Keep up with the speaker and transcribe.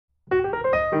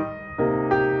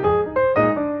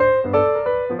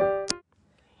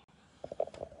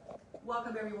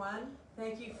everyone.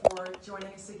 Thank you for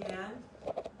joining us again.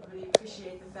 I really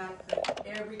appreciate the fact that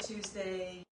every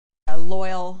Tuesday, a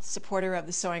loyal supporter of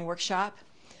the sewing workshop.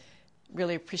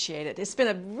 Really appreciate it. It's been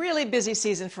a really busy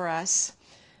season for us.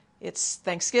 It's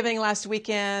Thanksgiving last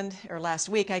weekend, or last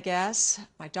week, I guess.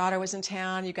 My daughter was in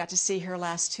town. You got to see her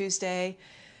last Tuesday.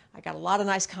 I got a lot of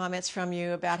nice comments from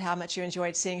you about how much you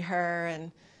enjoyed seeing her,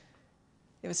 and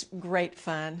it was great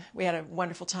fun. We had a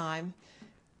wonderful time.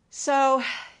 So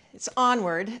it's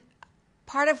onward.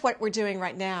 Part of what we're doing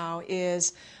right now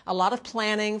is a lot of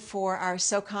planning for our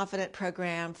So Confident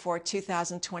program for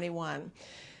 2021.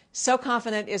 So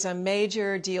Confident is a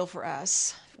major deal for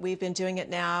us. We've been doing it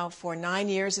now for 9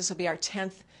 years. This will be our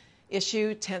 10th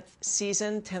issue, 10th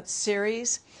season, 10th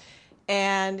series.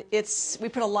 And we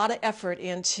put a lot of effort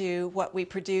into what we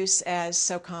produce as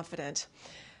So Confident.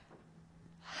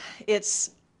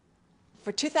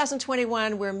 For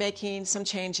 2021, we're making some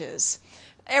changes.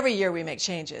 Every year we make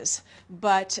changes.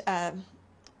 But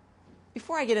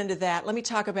before I get into that, let me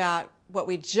talk about what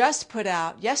we just put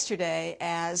out yesterday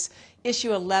as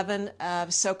issue 11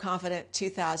 of So Confident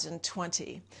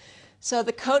 2020. So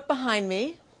the coat behind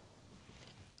me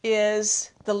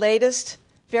is the latest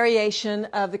variation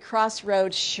of the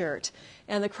Crossroads shirt.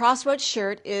 And the Crossroads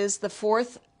shirt is the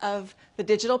fourth of the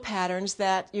digital patterns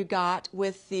that you got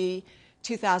with the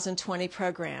 2020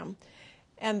 program.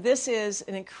 And this is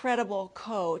an incredible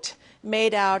coat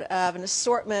made out of an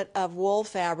assortment of wool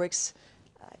fabrics.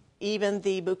 Even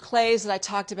the bouclés that I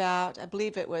talked about, I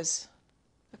believe it was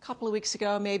a couple of weeks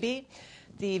ago maybe,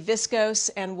 the viscose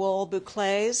and wool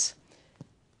bouclés,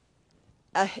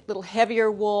 a little heavier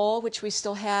wool, which we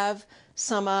still have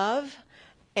some of,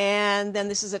 and then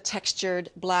this is a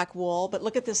textured black wool. But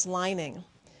look at this lining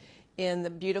in the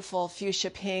beautiful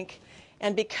fuchsia pink.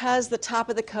 And because the top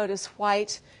of the coat is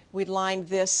white, we lined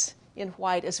this in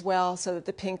white as well so that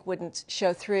the pink wouldn't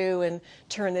show through and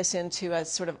turn this into a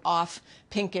sort of off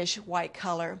pinkish white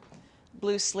color.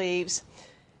 Blue sleeves.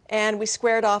 And we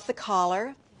squared off the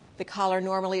collar. The collar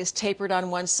normally is tapered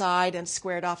on one side and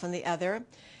squared off on the other.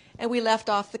 And we left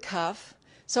off the cuff.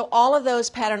 So all of those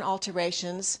pattern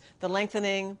alterations, the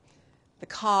lengthening, the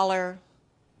collar,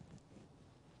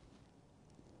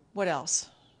 what else?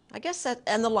 I guess that,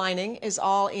 and the lining is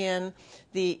all in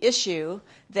the issue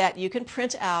that you can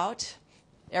print out.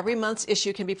 Every month's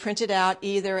issue can be printed out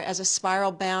either as a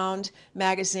spiral bound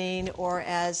magazine or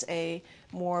as a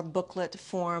more booklet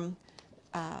form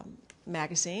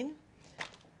magazine.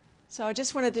 So I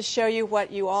just wanted to show you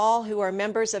what you all who are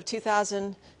members of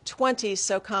 2020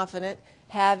 So Confident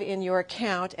have in your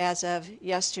account as of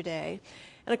yesterday.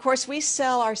 And of course we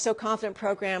sell our So Confident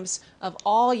programs of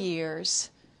all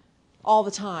years all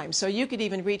the time. So you could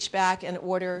even reach back and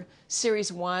order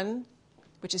Series 1,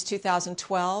 which is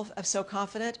 2012 of So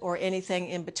Confident, or anything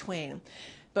in between.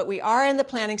 But we are in the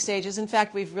planning stages. In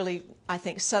fact, we've really, I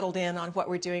think, settled in on what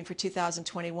we're doing for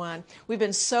 2021. We've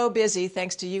been so busy,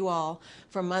 thanks to you all,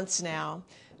 for months now,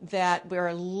 that we're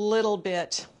a little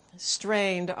bit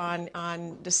strained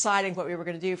on deciding what we were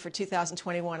going to do for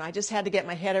 2021. I just had to get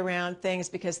my head around things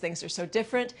because things are so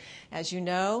different, as you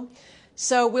know.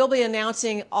 So we'll be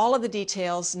announcing all of the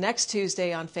details next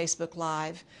Tuesday on Facebook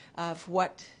Live of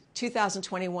what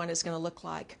 2021 is going to look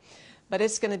like. But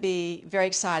it's going to be very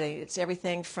exciting. It's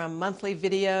everything from monthly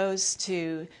videos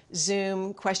to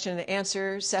Zoom question and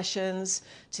answer sessions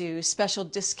to special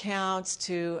discounts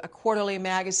to a quarterly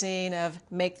magazine of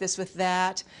Make This With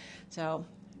That. So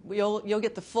you'll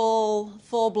get the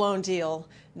full-blown deal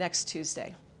next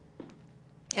Tuesday.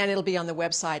 And it'll be on the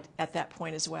website at that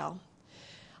point as well.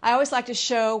 I always like to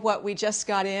show what we just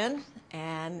got in,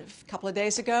 and a couple of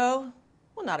days ago,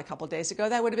 well, not a couple of days ago,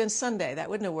 that would have been Sunday, that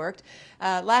wouldn't have worked.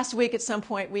 Last week at some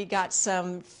point we got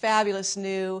some fabulous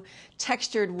new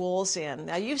textured wools in.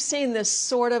 Now you've seen this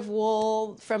sort of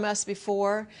wool from us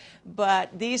before,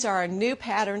 but these are new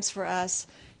patterns for us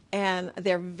and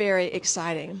they're very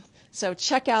exciting. So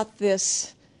check out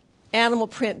this animal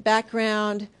print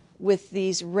background with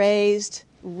these raised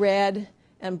red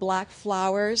and black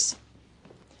flowers.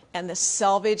 And the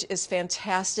selvage is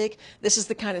fantastic. This is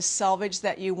the kind of selvage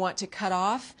that you want to cut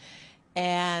off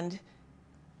and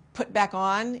put back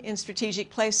on in strategic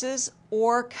places,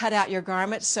 or cut out your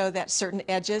garment so that certain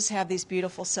edges have these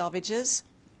beautiful selvages.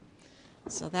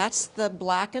 So that's the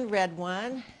black and red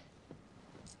one.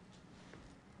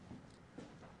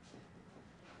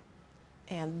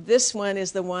 And this one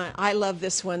is the one, I love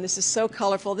this one. This is so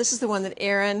colorful. This is the one that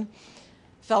Aaron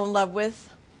fell in love with.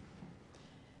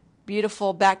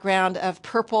 Beautiful background of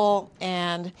purple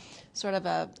and sort of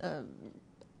a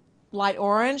light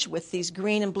orange with these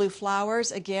green and blue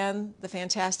flowers. Again, the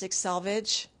fantastic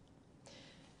selvage.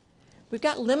 We've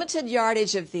got limited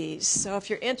yardage of these, so if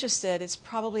you're interested, it's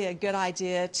probably a good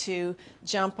idea to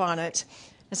jump on it.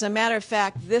 As a matter of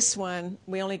fact, this one,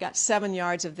 we only got 7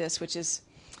 yards of this, which is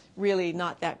really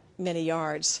not that many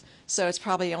yards. So it's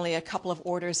probably only a couple of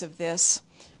orders of this.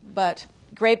 But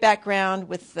gray background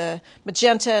with the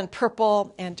magenta and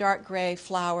purple and dark gray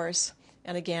flowers,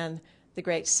 and again, the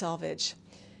great selvage.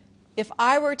 If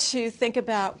I were to think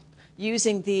about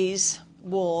using these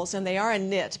wools, and they are a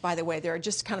knit, by the way, they're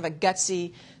just kind of a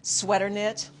gutsy sweater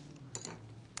knit,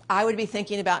 I would be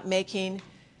thinking about making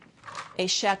a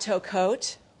chateau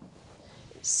coat.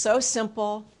 So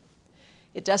simple.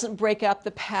 It doesn't break up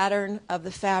the pattern of the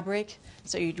fabric,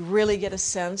 so you'd really get a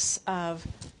sense of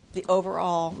the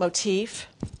overall motif.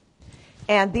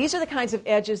 And these are the kinds of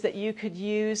edges that you could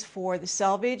use for the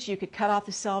selvage. You could cut off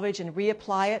the selvage and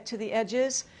reapply it to the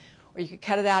edges, or you could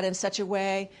cut it out in such a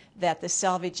way that the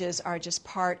selvages are just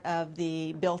part of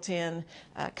the built-in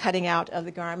cutting out of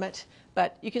the garment.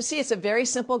 But you can see it's a very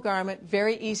simple garment,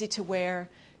 very easy to wear,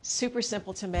 super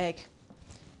simple to make.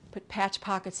 Put patch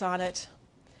pockets on it.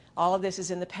 All of this is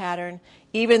in the pattern.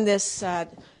 Even this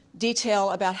detail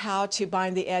about how to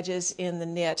bind the edges in the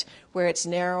knit, where it's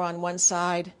narrow on one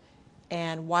side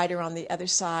and wider on the other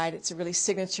side. It's a really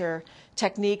signature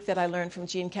technique that I learned from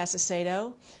Jean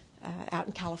Casacedo out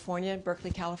in California,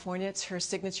 Berkeley, California. It's her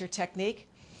signature technique.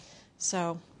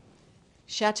 So,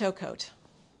 chateau coat.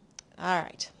 All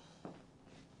right.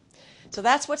 So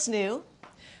that's what's new.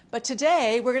 But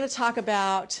today we're going to talk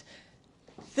about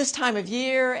this time of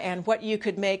year and what you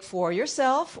could make for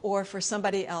yourself or for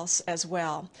somebody else as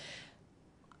well.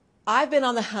 I've been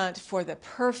on the hunt for the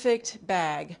perfect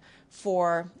bag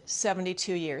for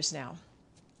 72 years now.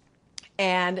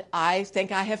 And I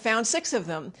think I have found 6 of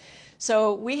them.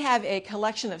 So we have a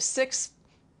collection of 6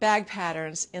 bag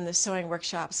patterns in the Sewing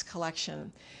Workshops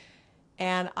collection.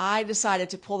 And I decided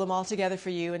to pull them all together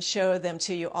for you and show them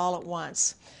to you all at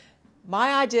once.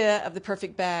 My idea of the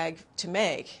perfect bag to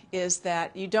make is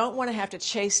that you don't want to have to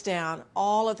chase down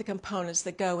all of the components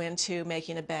that go into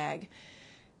making a bag.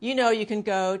 You know, you can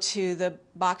go to the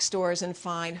box stores and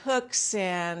find hooks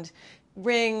and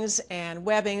rings and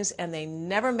webbings, and they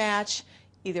never match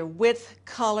either width,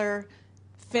 color,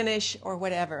 finish, or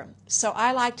whatever. So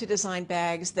I like to design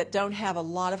bags that don't have a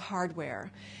lot of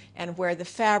hardware and where the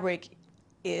fabric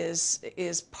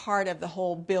is part of the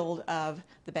whole build of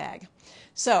the bag.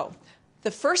 So the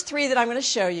first 3 that I'm going to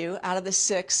show you out of the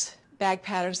 6 bag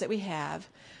patterns that we have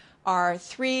are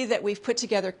 3 that we've put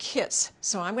together kits.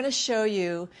 So I'm going to show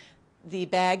you the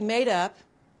bag made up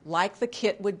like the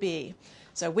kit would be.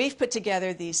 So we've put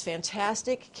together these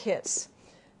fantastic kits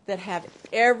that have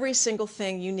every single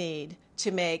thing you need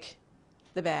to make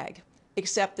the bag,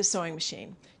 except the sewing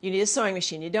machine. You need a sewing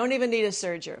machine. You don't even need a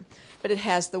serger. But it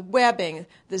has the webbing,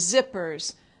 the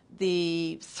zippers,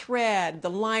 the thread, the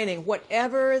lining,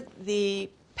 whatever the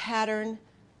pattern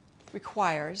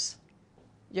requires,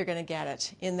 you're going to get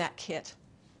it in that kit.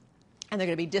 And they're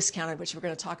going to be discounted, which we're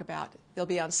going to talk about. They'll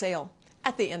be on sale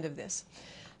at the end of this.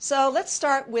 So let's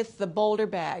start with the boulder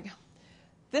bag.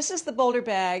 This is the boulder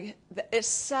bag.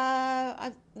 It's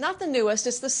not the newest,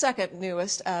 it's the second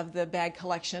newest of the bag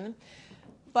collection.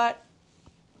 But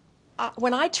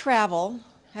when I travel,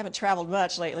 I haven't traveled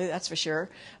much lately, that's for sure,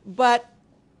 but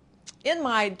in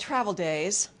my travel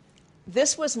days,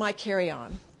 this was my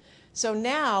carry-on. So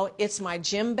now it's my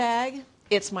gym bag,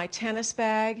 it's my tennis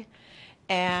bag,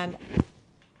 and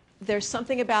there's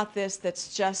something about this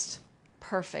that's just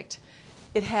perfect.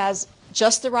 It has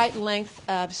just the right length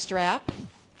of strap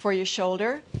for your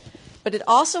shoulder, but it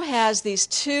also has these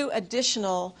 2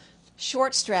 additional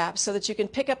short straps so that you can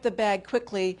pick up the bag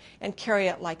quickly and carry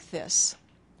it like this.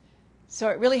 So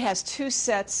it really has 2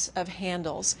 sets of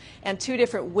handles and 2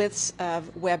 different widths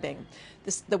of webbing.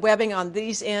 The webbing on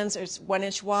these ends is 1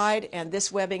 inch wide, and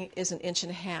this webbing is 1.5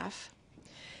 inches.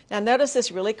 Now notice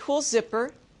this really cool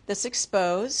zipper that's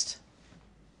exposed.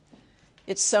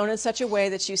 It's sewn in such a way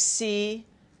that you see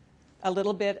a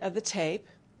little bit of the tape,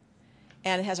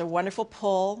 and it has a wonderful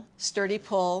pull, sturdy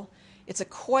pull. It's a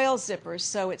coil zipper,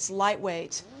 so it's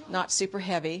lightweight, not super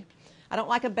heavy. I don't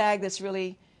like a bag that's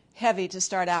really heavy to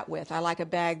start out with. I like a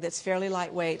bag that's fairly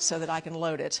lightweight so that I can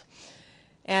load it.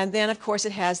 And then, of course,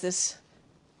 it has this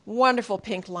wonderful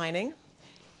pink lining.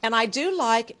 And I do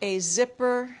like a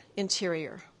zipper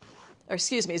interior, or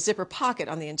excuse me, a zipper pocket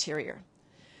on the interior.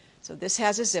 So this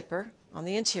has a zipper on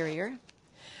the interior.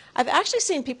 I've actually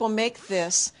seen people make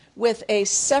this with a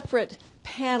separate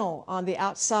panel on the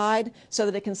outside so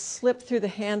that it can slip through the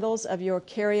handles of your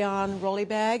carry-on rolly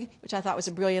bag, which I thought was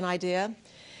a brilliant idea.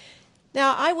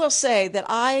 Now, I will say that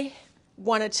I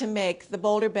wanted to make the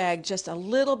boulder bag just a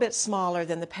little bit smaller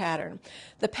than the pattern.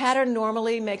 The pattern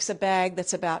normally makes a bag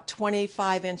that's about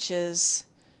 25 inches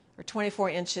or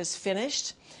 24 inches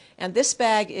finished, and this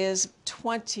bag is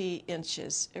 20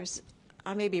 inches.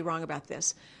 I may be wrong about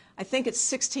this. I think it's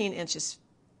 16 inches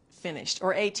finished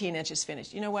or 18 inches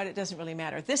finished. You know what? It doesn't really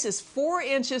matter. This is 4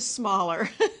 inches smaller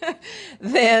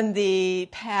than the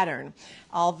pattern.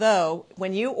 Although,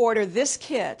 when you order this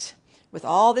kit with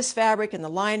all this fabric and the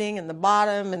lining and the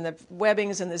bottom and the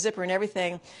webbings and the zipper and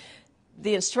everything,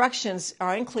 the instructions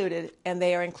are included, and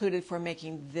they are included for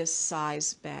making this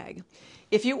size bag.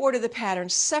 If you order the pattern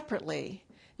separately,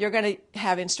 you're going to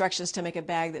have instructions to make a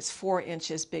bag that's 4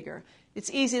 inches bigger. It's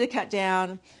easy to cut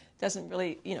down. Doesn't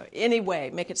really,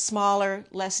 anyway, make it smaller,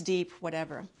 less deep,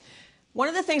 whatever. One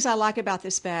of the things I like about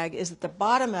this bag is that the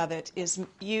bottom of it is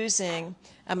using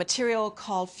a material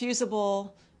called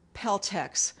fusible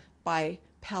Peltex by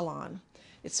Pellon.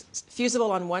 It's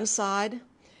fusible on one side,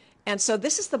 and so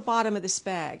this is the bottom of this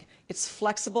bag. It's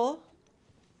flexible,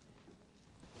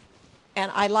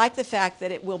 and I like the fact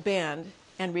that it will bend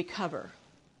and recover.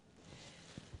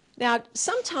 Now,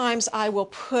 sometimes I will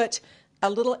put a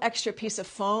little extra piece of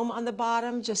foam on the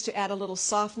bottom just to add a little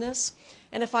softness.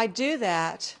 And if I do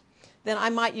that, then I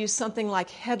might use something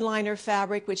like headliner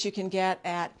fabric, which you can get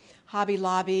at Hobby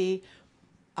Lobby,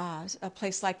 a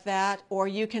place like that. Or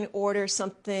you can order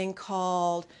something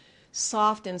called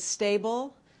Soft and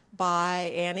Stable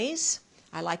by Annie's.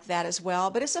 I like that as well.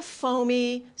 But it's a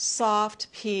foamy,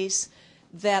 soft piece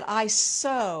that I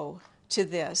sew to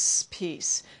this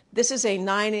piece. This is a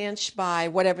 9-inch by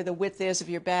whatever the width is of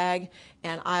your bag,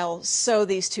 and I'll sew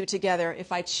these two together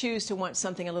if I choose to want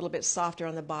something a little bit softer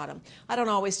on the bottom. I don't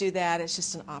always do that, it's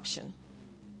just an option.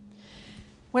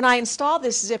 When I install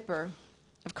this zipper,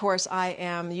 of course, I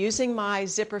am using my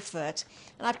zipper foot,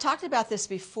 and I've talked about this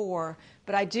before,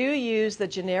 but I do use the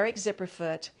generic zipper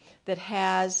foot that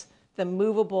has the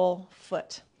movable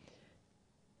foot.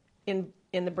 In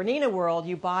the Bernina world,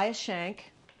 you buy a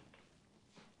shank,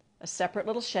 a separate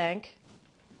little shank,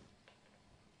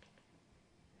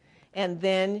 and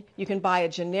then you can buy a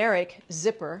generic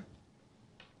zipper.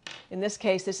 In this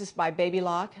case, this is by Baby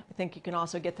Lock. I think you can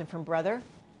also get them from Brother.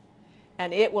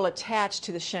 And it will attach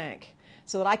to the shank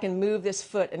so that I can move this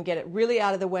foot and get it really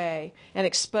out of the way and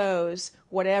expose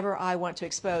whatever I want to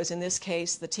expose, in this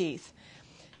case, the teeth.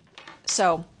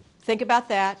 So think about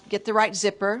that. Get the right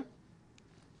zipper.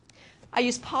 I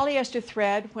use polyester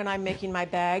thread when I'm making my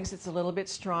bags. It's a little bit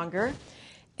stronger.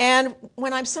 And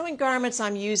when I'm sewing garments,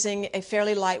 I'm using a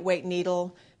fairly lightweight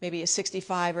needle, maybe a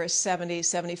 65 or a 70,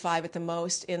 75 at the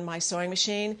most in my sewing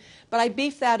machine. But I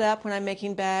beef that up when I'm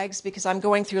making bags because I'm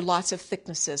going through lots of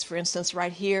thicknesses. For instance,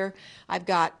 right here, I've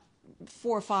got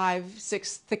 4, 5,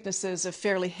 6 thicknesses of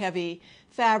fairly heavy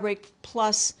fabric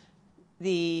plus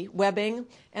the webbing.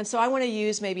 And so I want to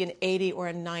use maybe an 80 or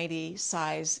a 90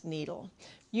 size needle.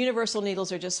 Universal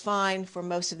needles are just fine for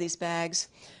most of these bags,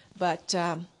 but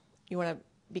you want to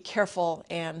be careful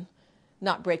and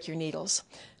not break your needles.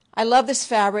 I love this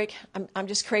fabric. I'm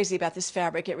just crazy about this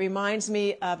fabric. It reminds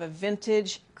me of a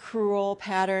vintage crewel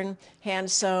pattern,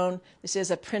 hand sewn. This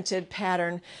is a printed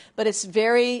pattern, but it's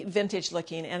very vintage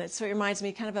looking, and it reminds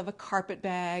me kind of a carpet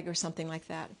bag or something like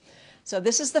that. So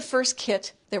this is the first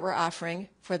kit that we're offering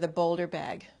for the Boulder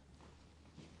bag.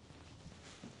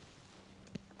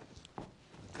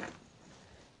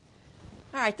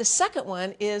 All right, the second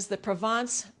one is the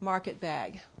Provence market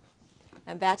bag,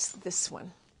 and that's this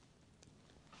one.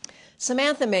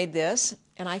 Samantha made this,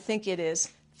 and I think it is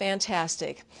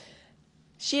fantastic.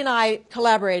 She and I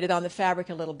collaborated on the fabric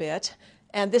a little bit,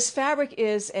 and this fabric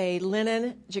is a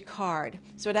linen jacquard.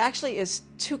 So it actually is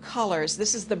 2 colors.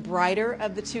 This is the brighter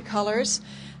of the 2 colors.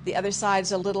 The other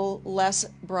side's a little less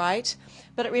bright,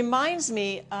 but it reminds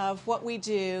me of what we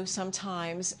do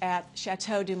sometimes at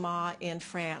Chateau Dumas in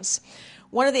France.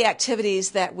 One of the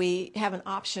activities that we have an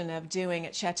option of doing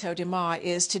at Chateau Dumas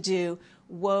is to do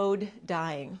woad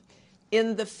dyeing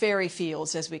in the fairy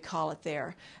fields, as we call it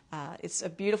there. It's a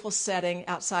beautiful setting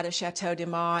outside of Chateau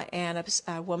Dumas, and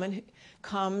a woman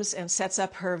comes and sets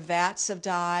up her vats of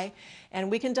dye, and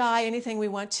we can dye anything we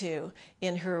want to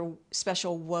in her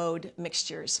special woad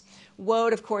mixtures.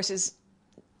 Woad, of course, is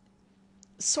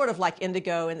sort of like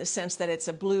indigo in the sense that it's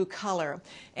a blue color,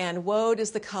 and woad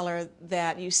is the color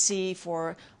that you see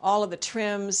for all of the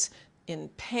trims in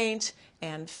paint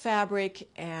and fabric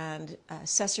and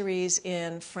accessories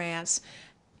in France.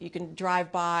 You can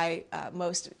drive by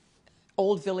most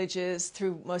old villages,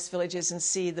 through most villages, and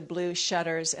see the blue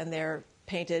shutters and their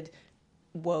painted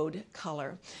woad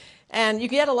color. And you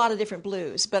get a lot of different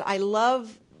blues, but I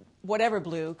love whatever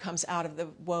blue comes out of the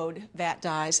woad vat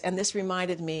dyes, and this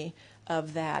reminded me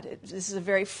of that. This is a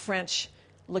very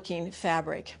French-looking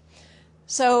fabric.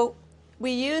 So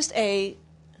we used a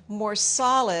more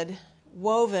solid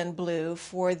woven blue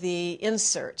for the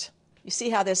insert. You see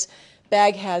how this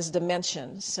bag has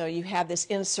dimension, so you have this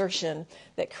insertion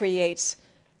that creates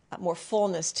more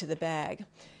fullness to the bag.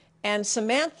 And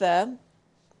Samantha,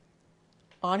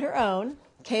 on her own,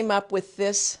 came up with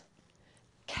this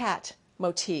cat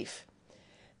motif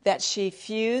that she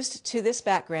fused to this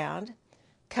background,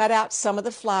 cut out some of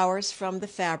the flowers from the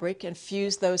fabric and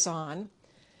fused those on,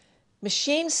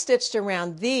 machine stitched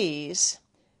around these,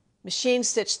 machine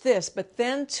stitched this, but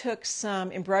then took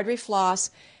some embroidery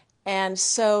floss and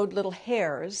sewed little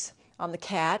hairs on the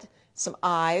cat, some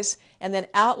eyes, and then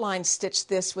outline stitched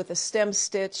this with a stem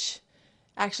stitch.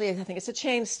 Actually, I think it's a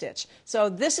chain stitch. So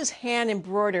this is hand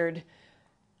embroidered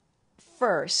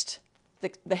first,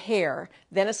 the hair,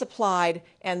 then it's applied,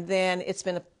 and then it's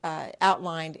been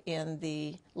outlined in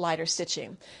the lighter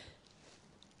stitching.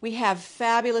 We have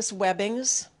fabulous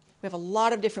webbings. We have a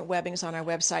lot of different webbings on our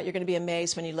website. You're going to be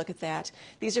amazed when you look at that.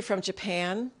 These are from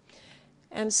Japan.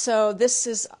 And so this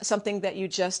is something that you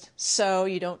just sew.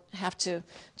 You don't have to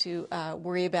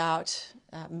worry about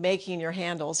making your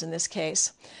handles in this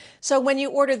case. So when you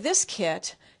order this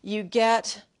kit, you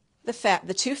get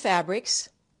the two fabrics.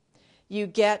 You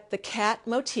get the cat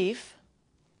motif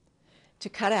to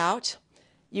cut out.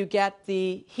 You get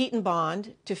the heat and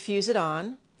bond to fuse it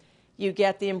on. You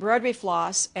get the embroidery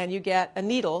floss, and you get a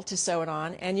needle to sew it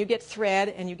on, and you get thread,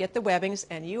 and you get the webbings,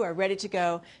 and you are ready to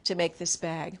go to make this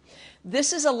bag.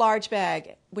 This is a large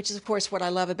bag, which is, of course, what I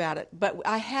love about it. But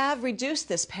I have reduced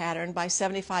this pattern by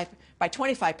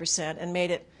 25% and made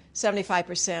it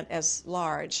 75% as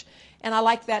large. And I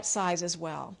like that size as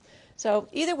well. So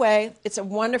either way, it's a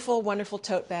wonderful, wonderful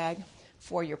tote bag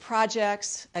for your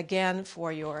projects, again,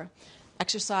 for your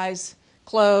exercise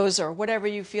clothes or whatever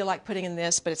you feel like putting in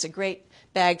this, but it's a great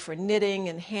bag for knitting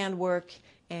and handwork,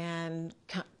 and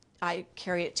I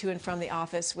carry it to and from the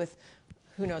office with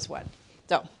who knows what.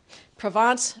 So,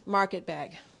 Provence market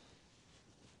bag.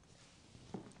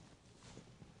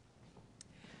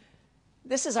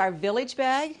 This is our village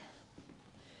bag,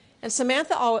 and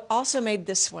Samantha also made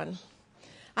this one.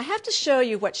 I have to show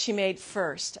you what she made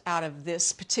first out of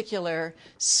this particular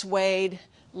suede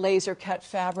laser cut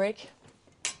fabric.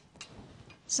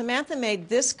 Samantha made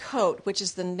this coat, which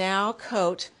is the now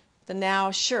coat, the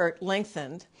now shirt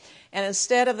lengthened, and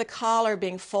instead of the collar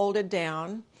being folded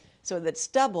down so that it's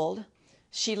doubled,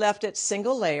 she left it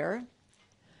single layer.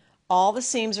 All the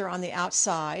seams are on the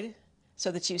outside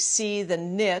so that you see the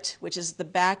knit, which is the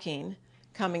backing,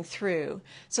 coming through.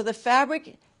 So the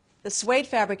fabric, the suede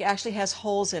fabric actually has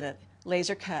holes in it,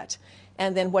 laser cut.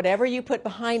 And then whatever you put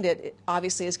behind it, it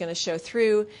obviously is going to show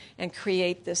through and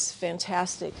create this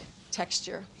fantastic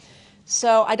texture.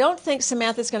 So I don't think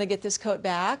Samantha's going to get this coat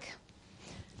back.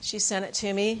 She sent it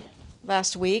to me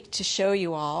last week to show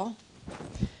you all.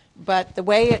 But the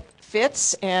way it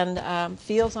fits and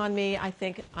feels on me, I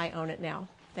think I own it now.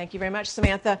 Thank you very much,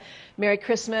 Samantha. Merry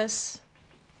Christmas.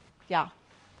 Yeah,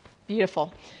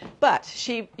 beautiful. But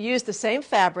she used the same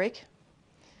fabric,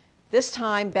 this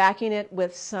time backing it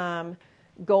with some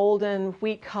golden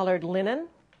wheat-colored linen.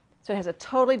 So it has a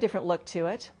totally different look to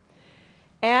it.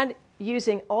 And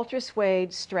using ultra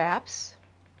suede straps.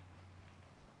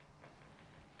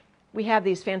 We have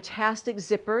these fantastic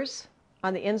zippers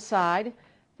on the inside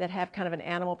that have kind of an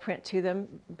animal print to them,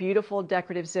 beautiful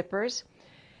decorative zippers.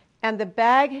 And the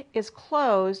bag is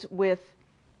closed with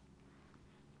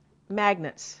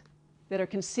magnets that are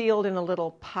concealed in a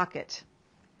little pocket.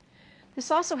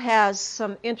 This also has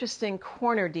some interesting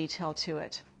corner detail to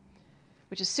it,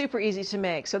 which is super easy to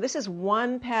make. So this is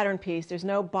one pattern piece. There's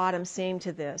no bottom seam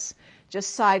to this,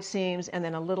 just side seams and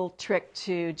then a little trick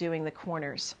to doing the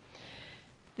corners.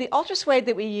 The ultra suede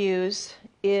that we use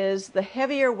is the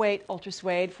heavier weight ultra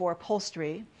suede for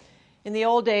upholstery. In the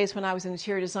old days when I was an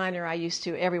interior designer, I used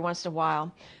to, every once in a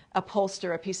while,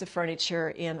 upholster a piece of furniture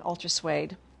in ultra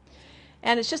suede.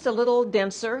 And it's just a little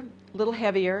denser, a little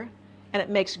heavier, and it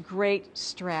makes great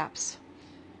straps.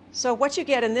 So what you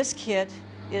get in this kit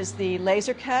is the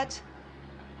laser cut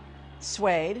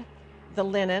suede, the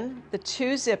linen, the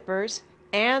two zippers,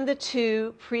 and the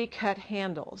two pre-cut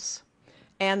handles,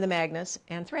 and the magnets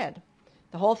and thread,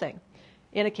 the whole thing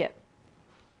in a kit.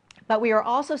 But we are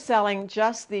also selling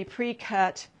just the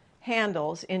pre-cut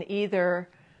handles in either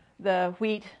the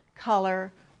wheat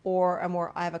color or a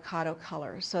more avocado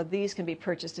color. So these can be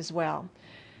purchased as well.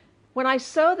 When I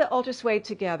sew the ultra suede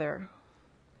together,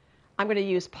 I'm going to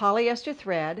use polyester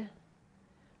thread.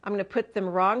 I'm going to put them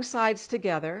wrong sides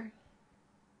together.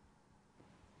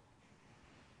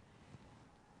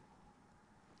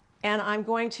 And I'm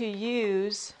going to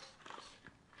use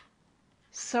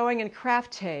sewing and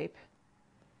craft tape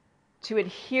to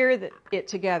adhere it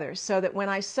together so that when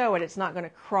I sew it, it's not going to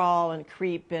crawl and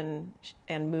creep and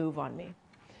move on me.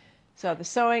 So the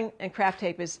sewing and craft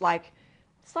tape is like,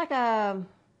 it's like a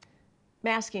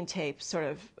masking tape sort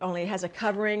of, only it has a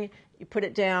covering. You put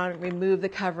it down, remove the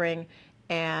covering,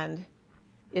 and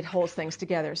it holds things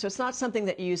together. So it's not something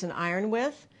that you use an iron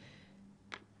with.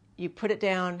 You put it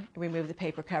down, remove the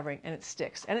paper covering, and it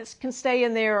sticks. And it can stay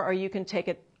in there, or you can take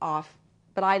it off,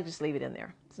 but I just leave it in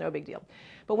there. It's no big deal.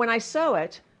 But when I sew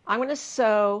it, I'm going to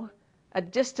sew a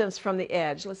distance from the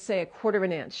edge, let's say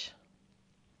 1/4 inch.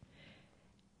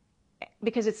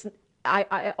 Because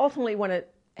I ultimately want to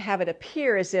have it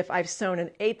appear as if I've sewn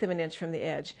 1/8 inch from the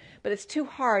edge, but it's too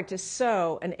hard to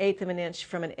sew 1/8 inch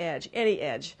from an edge, any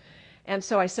edge. And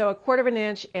so I sew 1/4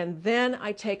 inch, and then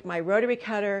I take my rotary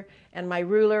cutter and my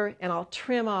ruler, and I'll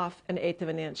trim off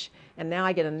 1/8 inch. And now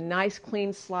I get a nice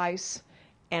clean slice,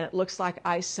 and it looks like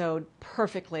I sewed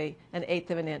perfectly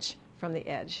 1/8 inch from the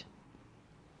edge.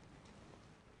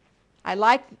 I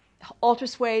like ultra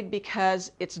suede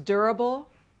because it's durable,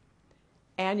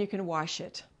 and you can wash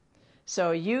it.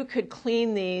 So you could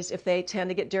clean these if they tend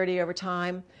to get dirty over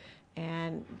time,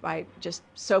 and by just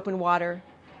soap and water,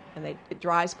 and it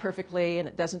dries perfectly, and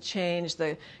it doesn't change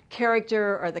the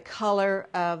character or the color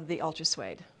of the ultra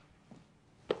suede.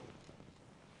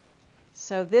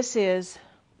 So this is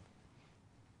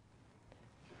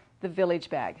the Village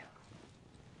bag.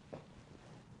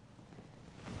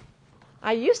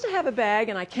 I used to have a bag,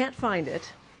 and I can't find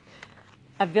it,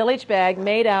 a Village bag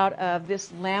made out of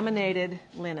this laminated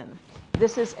linen.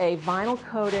 This is a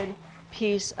vinyl-coated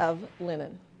piece of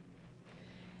linen.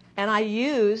 And I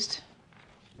used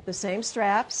the same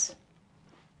straps,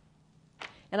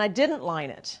 and I didn't line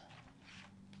it.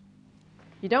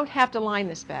 You don't have to line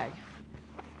this bag.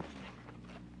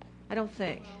 I don't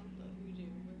think. You do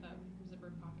with that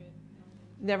zipper pocket.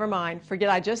 Never mind. Forget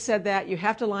I just said that. You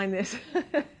have to line this.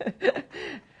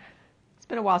 It's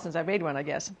been a while since I made one, I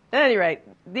guess. At any rate,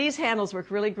 these handles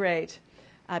work really great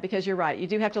because you're right. You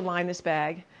do have to line this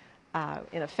bag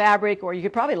in a fabric, or you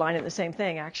could probably line it in the same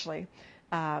thing, actually.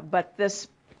 But this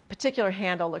particular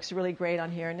handle looks really great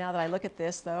on here. Now that I look at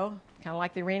this, though, kind of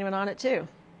like the arrangement on it, too.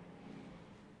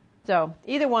 So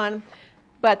either one,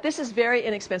 but this is very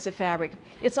inexpensive fabric.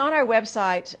 It's on our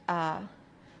website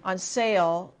on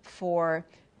sale for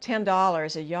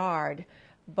 $10 a yard,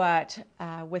 but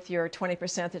with your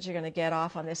 20% that you're going to get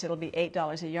off on this, it'll be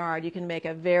 $8 a yard. You can make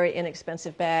a very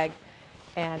inexpensive bag.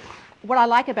 And what I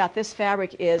like about this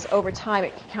fabric is over time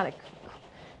it kind of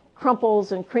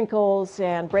crumples and crinkles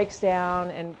and breaks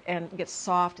down and gets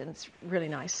soft, and it's really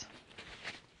nice.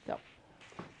 So,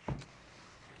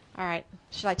 all right,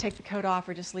 should I take the coat off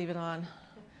or just leave it on?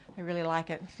 I really like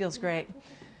it. It feels great.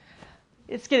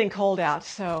 It's getting cold out,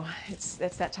 so it's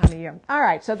that time of year. All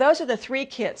right, so those are the 3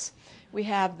 kits. We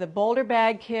have the Boulder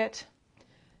Bag kit,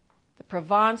 the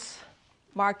Provence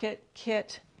Market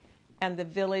kit, and the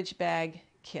Village Bag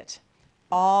kit,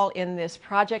 all in this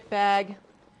project bag,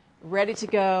 ready to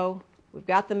go. We've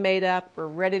got them made up. We're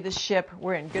ready to ship.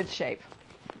 We're in good shape.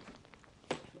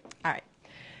 All right.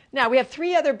 Now, we have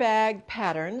 3 other bag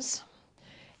patterns,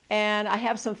 and I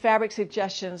have some fabric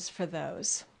suggestions for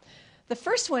those. The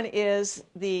first one is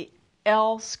the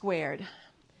L squared.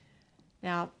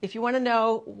 Now, if you want to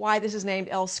know why this is named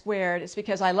L squared, it's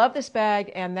because I love this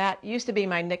bag, and that used to be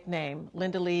my nickname,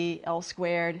 Linda Lee L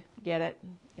squared. Get it?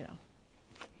 You know,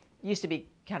 used to be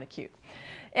kind of cute.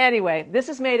 Anyway, this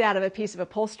is made out of a piece of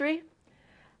upholstery.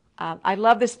 I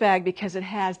love this bag because it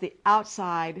has the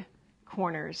outside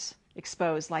corners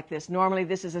exposed like this. Normally,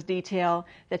 this is a detail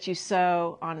that you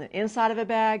sew on the inside of a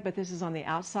bag, but this is on the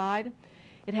outside.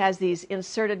 It has these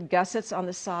inserted gussets on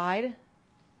the side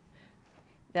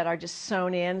that are just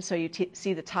sewn in, so you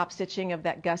see the top stitching of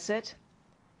that gusset.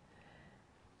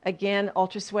 Again,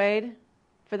 ultra suede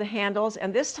for the handles,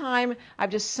 and this time I've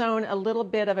just sewn a little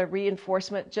bit of a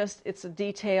reinforcement, just it's a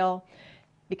detail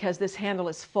because this handle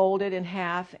is folded in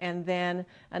half, and then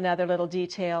another little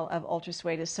detail of ultra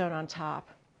suede is sewn on top.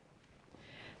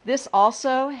 This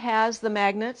also has the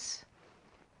magnets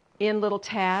in little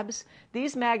tabs.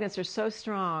 These magnets are so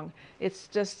strong, it's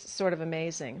just sort of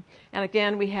amazing. And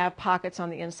again, we have pockets on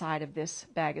the inside of this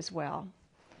bag as well.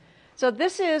 So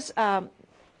this is a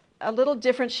little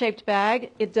different shaped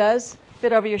bag. It does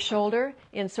fit over your shoulder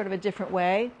in sort of a different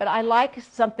way, but I like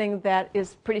something that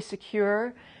is pretty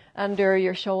secure under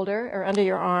your shoulder or under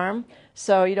your arm,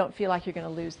 so you don't feel like you're going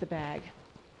to lose the bag.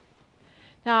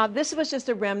 Now, this was just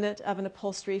a remnant of an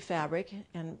upholstery fabric,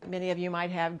 and many of you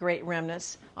might have great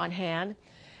remnants on hand,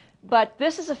 but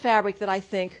this is a fabric that I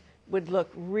think would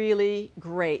look really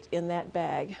great in that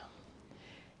bag.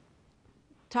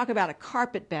 Talk about a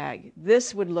carpet bag.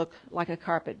 This would look like a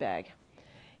carpet bag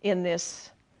in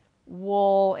this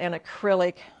wool and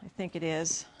acrylic, I think it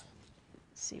is.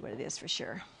 Let's see what it is for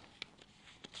sure.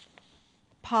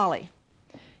 Poly.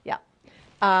 Yeah.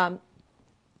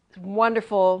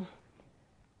 Wonderful.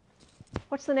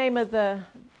 What's the name of the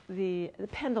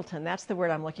Pendleton? That's the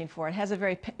word I'm looking for. It has a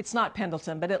very, it's not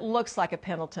Pendleton, but it looks like a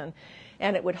Pendleton,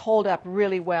 and it would hold up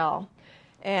really well.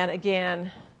 And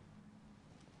again,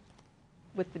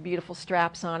 with the beautiful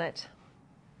straps on it.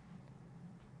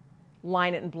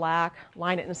 Line it in black,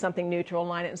 line it in something neutral,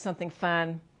 line it in something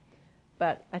fun.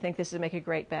 But I think this would make a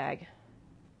great bag.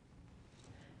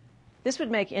 This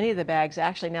would make any of the bags,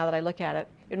 actually, now that I look at it.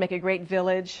 It would make a great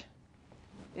village.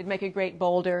 It would make a great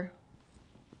boulder.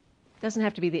 Doesn't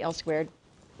have to be the L squared.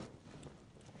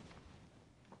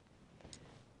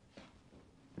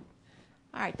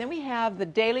 All right, then we have the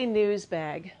Daily News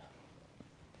bag.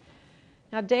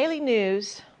 Now, Daily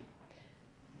News,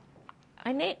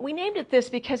 we named it this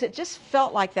because it just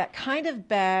felt like that kind of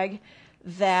bag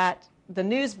that the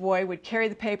newsboy would carry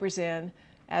the papers in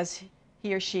as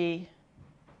he or she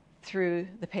threw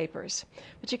the papers.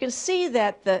 But you can see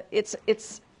that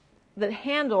the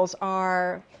handles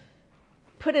are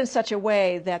put in such a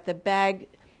way that the bag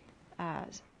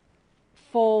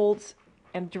folds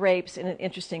and drapes in an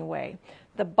interesting way.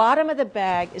 The bottom of the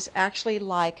bag is actually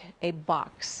like a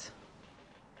box.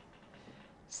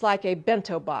 It's like a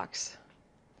bento box.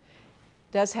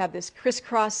 It does have this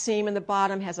crisscross seam in the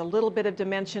bottom, has a little bit of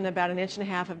dimension, about 1.5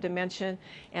 inches of dimension,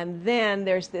 and then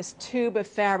there's this tube of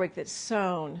fabric that's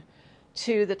sewn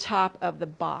to the top of the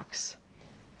box.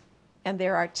 And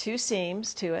there are 2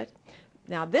 seams to it.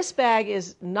 Now, this bag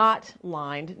is not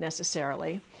lined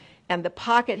necessarily, and the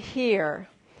pocket here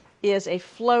is a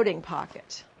floating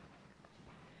pocket.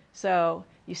 So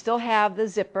you still have the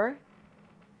zipper,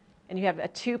 and you have a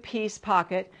 2-piece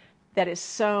pocket that is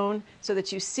sewn so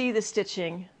that you see the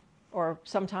stitching, or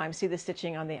sometimes see the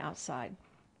stitching on the outside.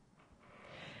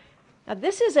 Now,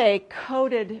 this is a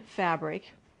coated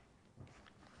fabric,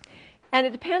 and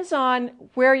it depends on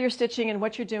where you're stitching and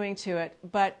what you're doing to it,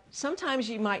 but sometimes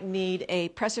you might need a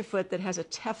presser foot that has a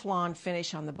Teflon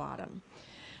finish on the bottom.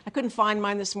 I couldn't find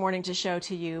mine this morning to show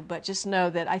to you, but just know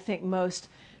that I think most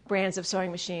brands of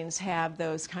sewing machines have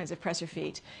those kinds of presser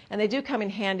feet. And they do come in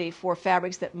handy for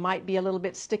fabrics that might be a little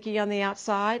bit sticky on the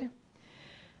outside.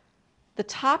 The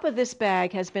top of this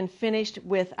bag has been finished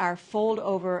with our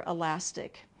fold-over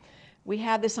elastic. We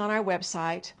have this on our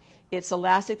website. It's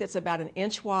elastic that's about 1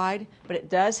 inch wide, but it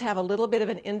does have a little bit of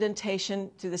an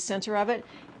indentation through the center of it.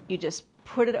 You just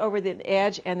put it over the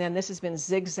edge, and then this has been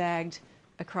zigzagged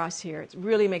across here. It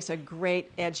really makes a great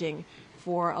edging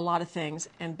for a lot of things,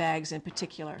 and bags in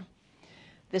particular.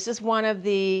 This is one of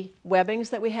the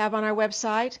webbings that we have on our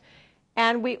website,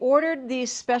 and we ordered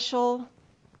these special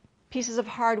pieces of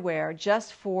hardware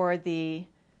just for the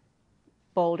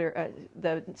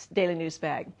the Daily News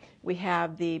bag. We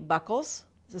have the buckles,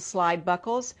 the slide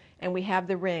buckles, and we have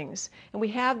the rings. And we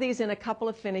have these in a couple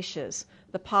of finishes,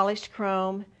 the polished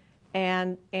chrome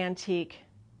and antique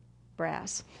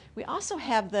brass. We also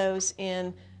have those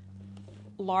in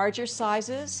larger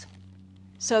sizes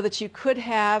so that you could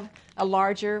have a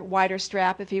larger, wider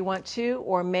strap if you want to,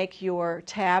 or make your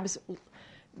tabs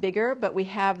bigger, but we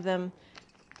have them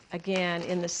again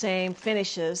in the same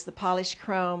finishes, the polished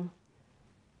chrome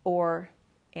or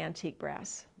antique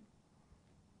brass.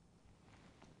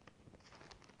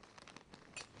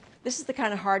 This is the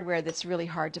kind of hardware that's really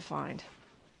hard to find.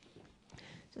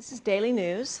 This is Daily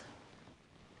News.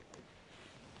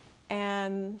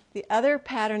 And the other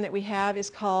pattern that we have is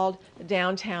called the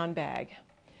Downtown bag.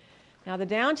 Now, the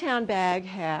Downtown bag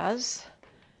has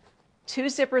 2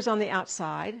 zippers on the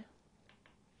outside,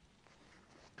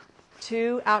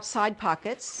 2 outside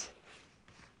pockets.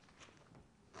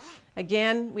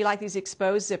 Again, we like these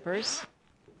exposed zippers,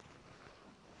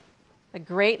 a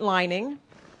great lining,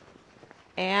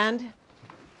 and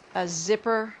a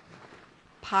zipper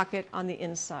pocket on the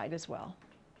inside as well.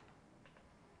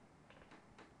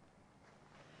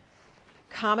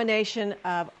 Combination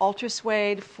of ultra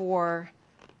suede for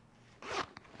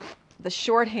the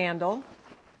short handle,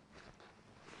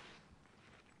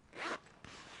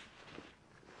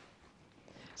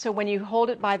 so when you hold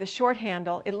it by the short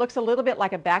handle, it looks a little bit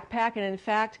like a backpack. And in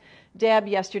fact, Deb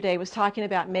yesterday was talking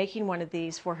about making one of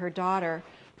these for her daughter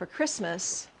for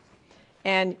Christmas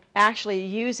and actually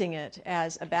using it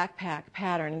as a backpack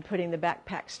pattern and putting the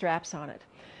backpack straps on it.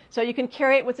 So you can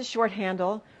carry it with the short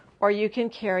handle, or you can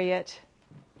carry it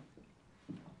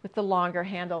with the longer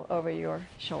handle over your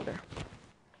shoulder.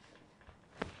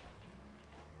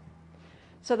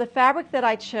 So the fabric that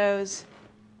I chose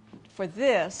for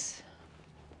this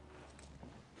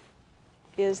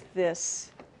is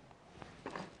this.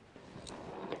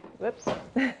 Whoops.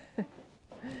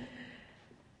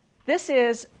 This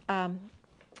is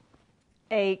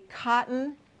a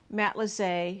cotton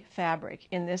matelassé fabric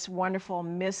in this wonderful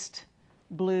mist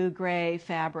blue-gray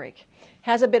fabric.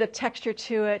 Has a bit of texture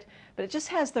to it, but it just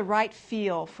has the right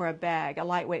feel for a bag, a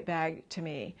lightweight bag to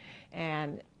me.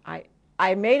 And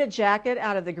I made a jacket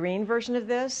out of the green version of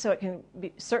this, so it can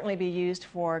certainly be used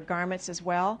for garments as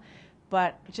well.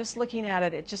 But just looking at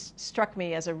it, it just struck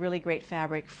me as a really great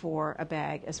fabric for a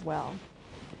bag as well.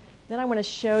 Then I want to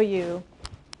show you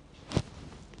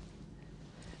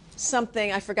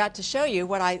something I forgot to show you,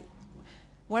 what I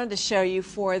wanted to show you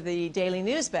for the daily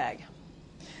news bag.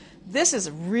 This is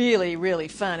really, really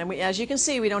fun. And as you can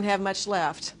see, we don't have much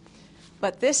left.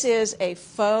 But this is a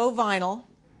faux vinyl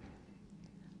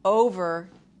over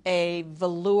a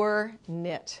velour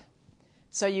knit.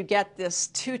 So you get this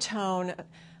two-tone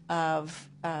of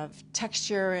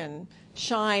texture and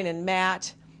shine and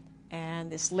matte,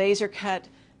 and this laser cut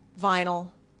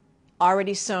vinyl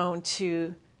already sewn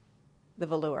to the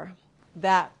velour.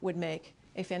 That would make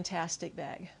a fantastic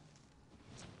bag.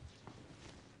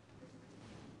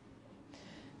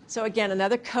 So again,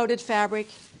 another coated fabric.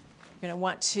 You're going to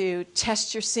want to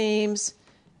test your seams,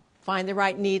 find the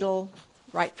right needle,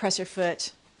 right presser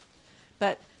foot.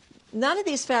 But none of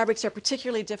these fabrics are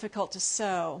particularly difficult to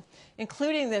sew,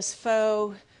 including this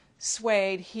faux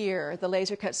suede here, the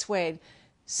laser cut suede.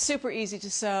 Super easy to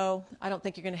sew. I don't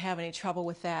think you're going to have any trouble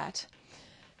with that.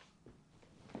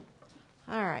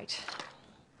 All right.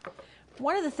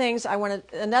 One of the things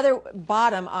another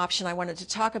bottom option I wanted to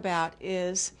talk about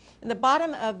is in the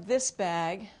bottom of this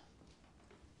bag,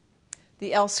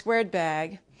 the L squared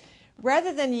bag,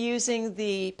 rather than using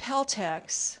the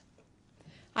Peltex,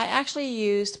 I actually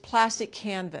used plastic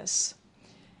canvas.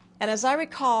 And as I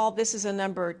recall, this is a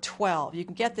number 12. You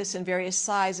can get this in various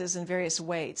sizes and various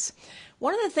weights.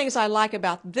 One of the things I like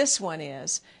about this one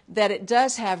is that it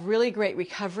does have really great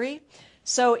recovery.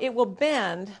 So it will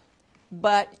bend,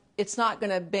 but it's not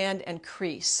going to bend and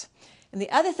crease. And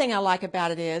the other thing I like about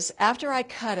it is after I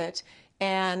cut it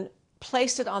and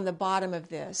placed it on the bottom of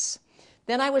this,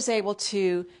 then I was able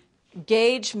to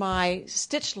gauge my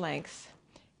stitch length,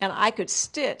 and I could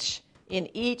stitch in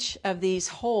each of these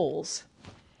holes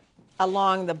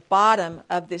along the bottom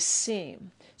of this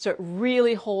seam. So it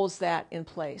really holds that in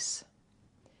place.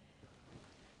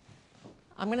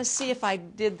 I'm going to see if I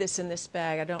did this in this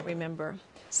bag. I don't remember.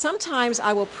 Sometimes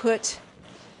I will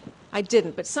I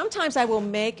didn't, but sometimes I will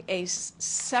make a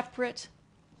separate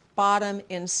bottom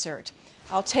insert.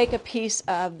 I'll take a piece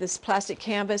of this plastic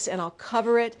canvas and I'll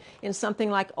cover it in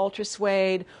something like ultra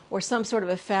suede or some sort of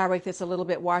a fabric that's a little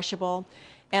bit washable,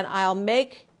 and I'll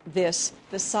make this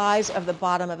the size of the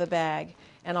bottom of a bag,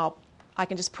 and I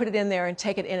can just put it in there and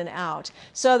take it in and out,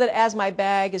 so that as my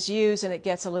bag is used and it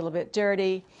gets a little bit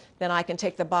dirty, then I can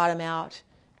take the bottom out,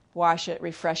 wash it,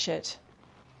 refresh it,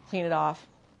 clean it off.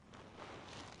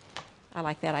 I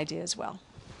like that idea as well.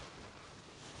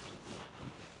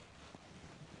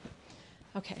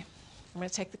 Okay, I'm going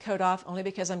to take the coat off only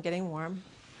because I'm getting warm.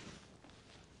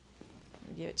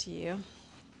 I'll give it to you.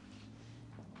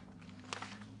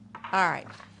 All right.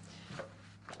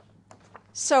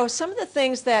 So some of the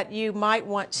things that you might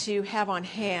want to have on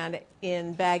hand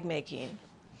in bag making.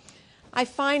 I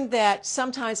find that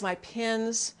sometimes my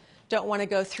pins don't want to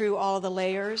go through all of the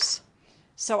layers,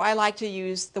 so I like to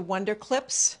use the Wonder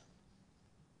Clips.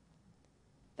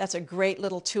 That's a great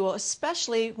little tool,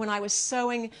 especially when I was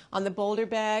sewing on the Boulder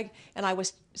bag and I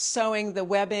was sewing the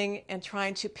webbing and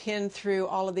trying to pin through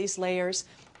all of these layers.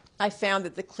 I found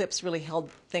that the clips really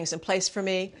held things in place for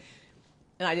me,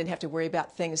 and I didn't have to worry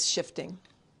about things shifting.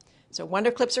 So Wonder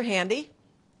Clips are handy.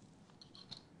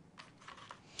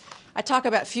 I talk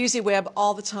about Fusee Web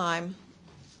all the time.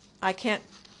 I can't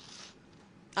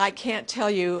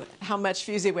tell you how much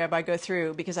Fusee Web I go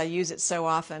through because I use it so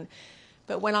often.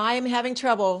 But when I am having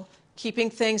trouble keeping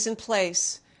things in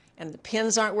place and the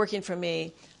pins aren't working for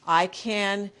me, I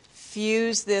can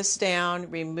fuse this down,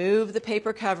 remove the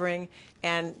paper covering,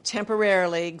 and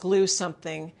temporarily glue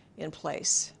something in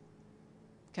place.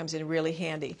 Comes in really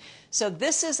handy. So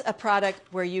this is a product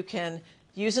where you can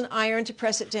use an iron to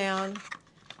press it down.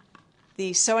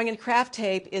 The sewing and craft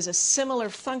tape is a similar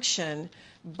function,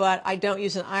 but I don't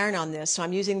use an iron on this. So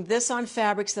I'm using this on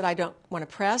fabrics that I don't want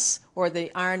to press, or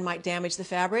the iron might damage the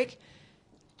fabric.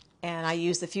 And I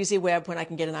use the Fusee Web when I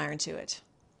can get an iron to it.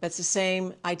 But it's the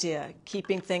same idea,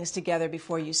 keeping things together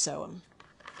before you sew them.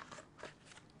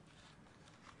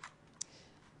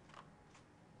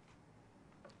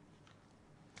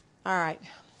 All right.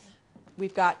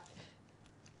 We've got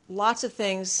lots of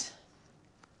things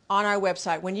on our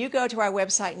website. When you go to our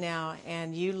website now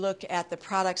and you look at the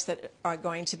products that are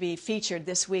going to be featured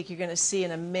this week, you're going to see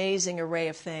an amazing array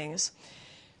of things.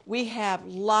 We have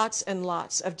lots and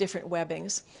lots of different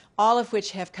webbings, all of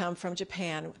which have come from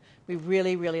Japan. We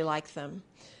really, really like them.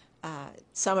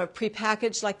 Some are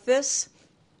prepackaged like this,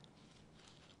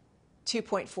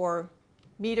 2.4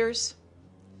 meters.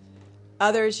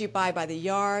 Others you buy by the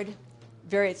yard,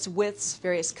 various widths,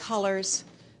 various colors.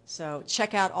 So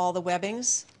check out all the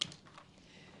webbings.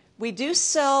 We do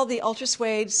sell the Ultra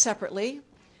Suede separately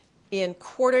in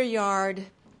quarter yard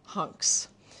hunks.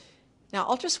 Now,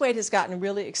 Ultra Suede has gotten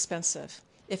really expensive.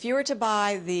 If you were to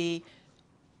buy the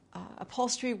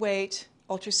upholstery weight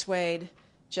Ultra Suede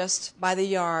just by the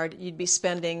yard, you'd be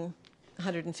spending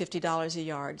 $150 a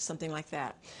yard, something like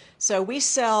that. So we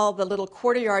sell the little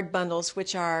quarter yard bundles,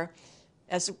 which are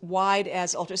as wide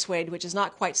as Ultra Suede, which is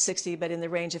not quite 60, but in the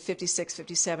range of 56,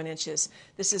 57 inches.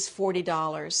 This is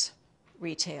 $40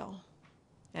 retail,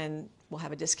 and we'll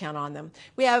have a discount on them.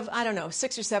 We have, I don't know,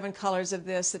 6 or 7 colors of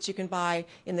this that you can buy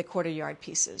in the quarter yard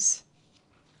pieces.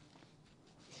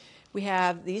 We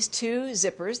have these 2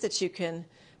 zippers that you can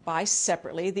buy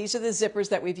separately. These are the zippers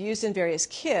that we've used in various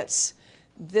kits.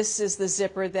 This is the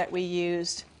zipper that we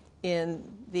used in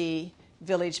the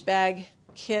Village Bag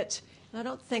kit. I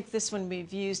don't think this one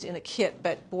we've used in a kit,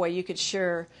 but boy, you could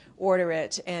sure order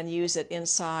it and use it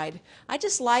inside. I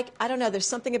don't know, there's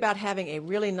something about having a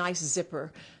really nice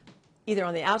zipper, either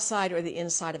on the outside or the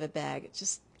inside of a bag. It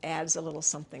just adds a little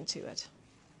something to it.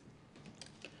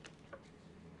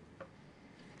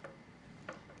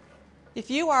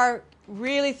 If you are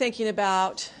really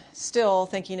still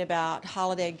thinking about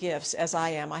holiday gifts, as I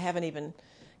am, I haven't even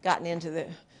gotten into the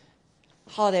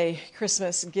holiday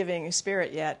Christmas giving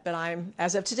spirit yet, but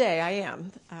as of today, I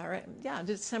am. Yeah,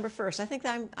 December 1st.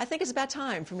 I think it's about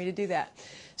time for me to do that.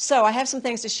 So I have some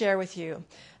things to share with you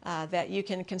that you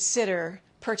can consider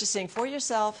purchasing for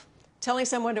yourself, telling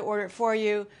someone to order it for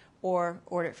you, or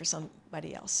order it for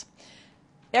somebody else.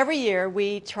 Every year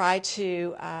we try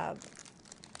to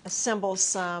assemble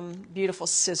some beautiful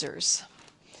scissors.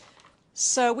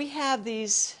 So we have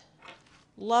these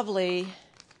lovely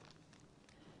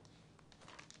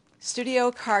Studio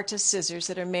Carta scissors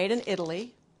that are made in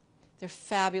Italy. They're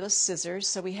fabulous scissors.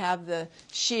 So we have the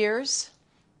shears,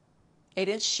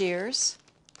 8-inch shears,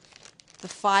 the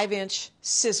 5-inch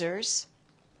scissors,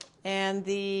 and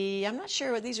I'm not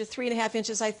sure, these are 3.5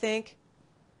 inches, I think.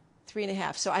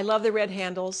 3.5. So I love the red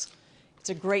handles. It's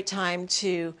a great time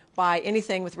to buy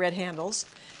anything with red handles.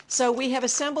 So we have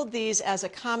assembled these as a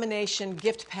combination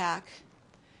gift pack,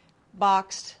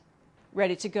 boxed,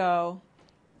 ready to go.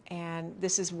 And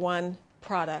this is one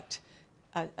product,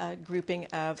 a grouping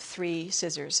of 3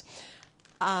 scissors.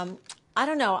 I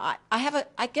don't know.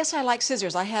 I guess I like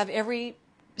scissors. I have every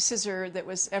scissor that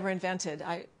was ever invented.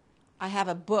 I have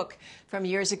a book from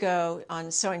years ago on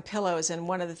sewing pillows, and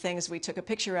one of the things we took a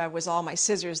picture of was all my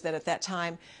scissors that at that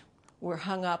time were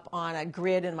hung up on a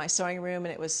grid in my sewing room,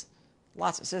 and it was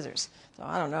lots of scissors. So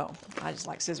I don't know. I just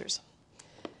like scissors.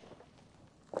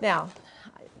 Now,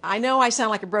 I know I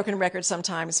sound like a broken record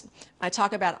sometimes. I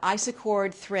talk about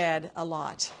isocord thread a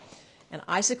lot. And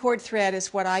isocord thread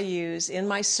is what I use in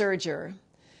my serger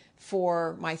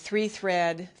for my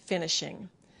 3-thread finishing.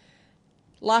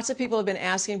 Lots of people have been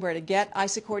asking where to get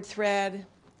isocord thread.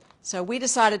 So we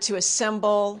decided to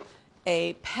assemble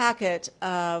a packet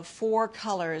of 4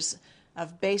 colors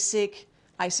of basic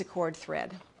isocord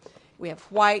thread. We have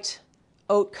white,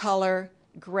 oat color,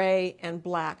 gray, and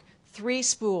black. 3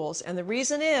 spools, and the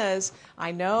reason is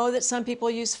I know that some people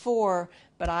use 4,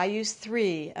 but I use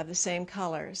 3 of the same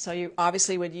color. So you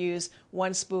obviously would use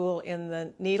 1 spool in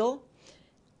the needle,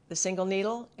 the single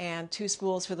needle, and 2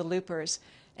 spools for the loopers.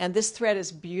 And this thread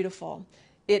is beautiful.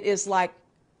 It is like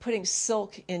putting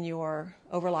silk in your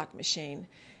overlock machine.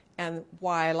 And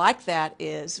why I like that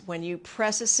is when you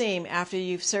press a seam after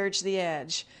you've serged the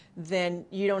edge, then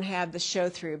you don't have the show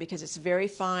through because it's very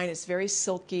fine, it's very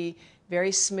silky,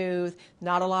 very smooth,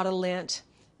 not a lot of lint.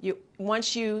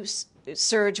 Once you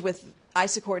serge with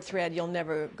isocord thread, you'll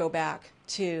never go back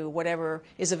to whatever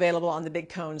is available on the big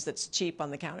cones that's cheap on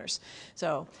the counters.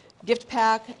 So, gift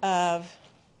pack of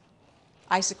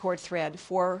isocord thread,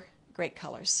 4 great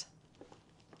colors.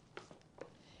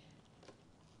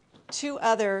 2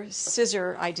 other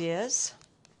scissor ideas.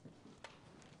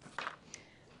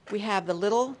 We have the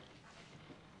little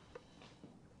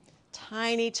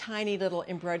tiny little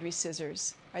embroidery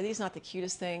scissors. Are these not the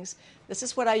cutest things? This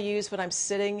is what I use when I'm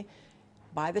sitting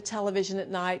by the television at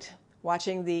night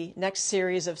watching the next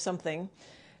series of something,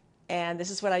 and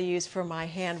this is what I use for my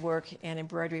handwork and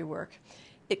embroidery work.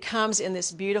 It comes in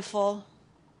this beautiful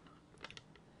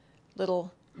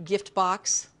little gift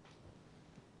box.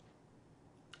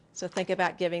 So think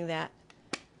about giving that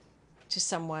to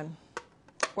someone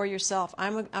or yourself.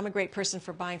 I'm a great person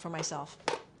for buying for myself.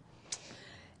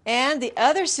 And the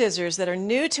other scissors that are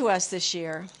new to us this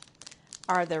year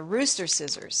are the rooster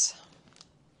scissors.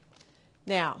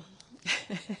 Now,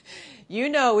 you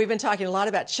know we've been talking a lot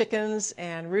about chickens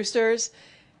and roosters,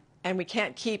 and we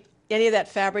can't keep any of that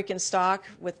fabric in stock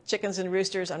with chickens and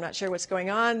roosters. I'm not sure what's going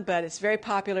on, but it's a very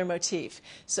popular motif.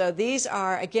 So these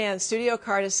are, again, Studio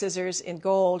Carta scissors in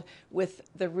gold with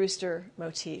the rooster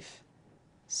motif.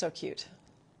 So cute.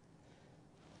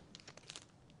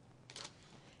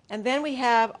 And then we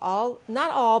have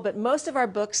not all, but most of our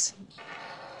books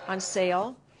on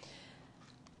sale.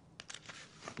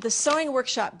 The Sewing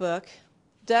Workshop book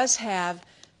does have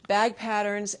bag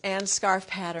patterns and scarf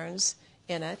patterns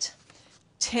in it.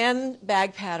 10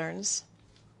 bag patterns,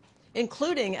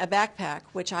 including a backpack,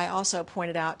 which I also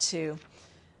pointed out to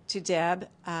Deb.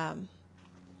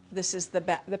 This is the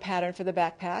pattern for the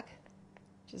backpack,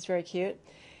 which is very cute.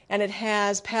 And it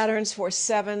has patterns for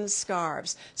 7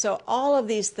 scarves. So all of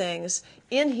these things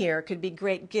in here could be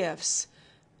great gifts.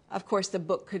 Of course, the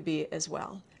book could be as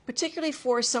well. Particularly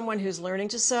for someone who's learning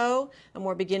to sew, a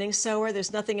more beginning sewer,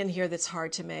 there's nothing in here that's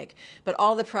hard to make. But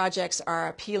all the projects are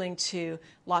appealing to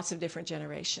lots of different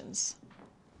generations.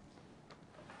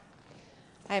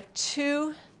 I have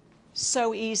 2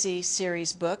 Sew Easy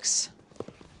series books.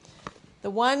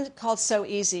 The one called Sew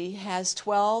Easy has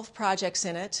 12 projects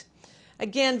in it.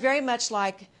 Again, very much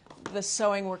like the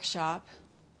Sewing Workshop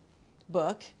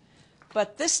book,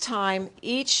 but this time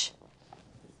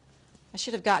I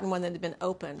should have gotten one that had been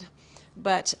opened,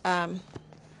 but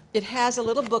it has a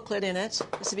little booklet in it.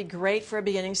 This would be great for a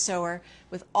beginning sewer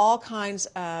with all kinds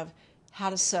of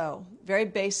how to sew, very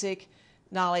basic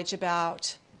knowledge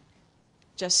about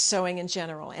just sewing in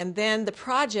general. And then the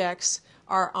projects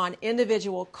are on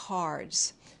individual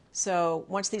cards. So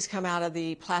once these come out of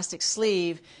the plastic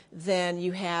sleeve, then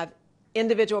you have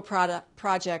individual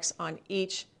projects on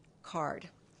each card,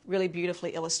 really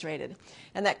beautifully illustrated.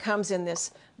 And that comes in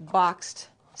this boxed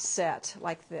set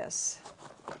like this,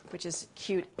 which is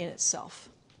cute in itself.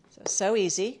 So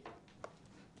easy.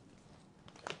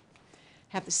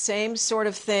 Have the same sort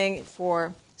of thing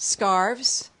for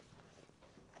scarves.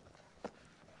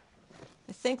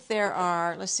 I think there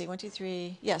are, let's see, 1, 2,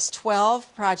 3, yes,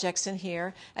 12 projects in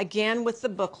here, again with the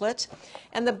booklet.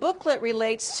 And the booklet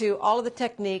relates to all of the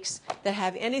techniques that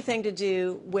have anything to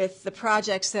do with the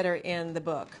projects that are in the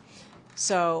book.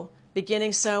 So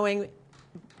beginning sewing,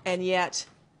 and yet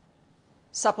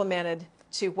supplemented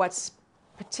to what's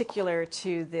particular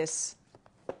to the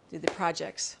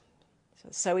projects. So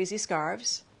Sew Easy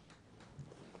scarves.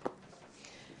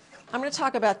 I'm going to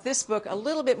talk about this book a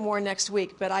little bit more next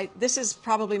week, but this is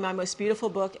probably my most beautiful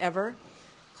book ever,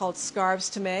 called Scarves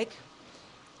to Make.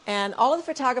 And all of the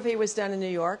photography was done in New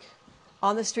York,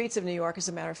 on the streets of New York, as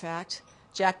a matter of fact.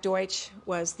 Jack Deutsch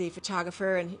was the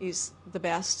photographer, and he's the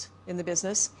best in the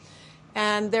business.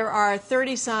 And there are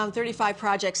 35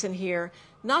 projects in here,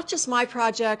 not just my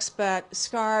projects, but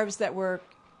scarves that were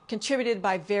contributed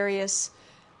by various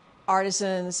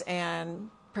artisans and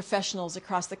professionals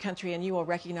across the country, and you will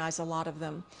recognize a lot of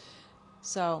them.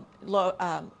 So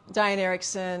Diane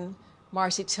Erickson,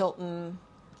 Marcy Tilton,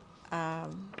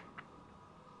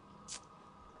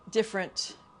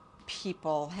 different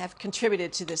people have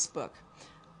contributed to this book.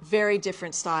 Very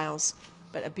different styles,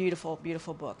 but a beautiful,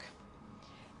 beautiful book.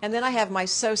 And then I have my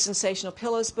Sew Sensational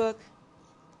Pillows book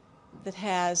that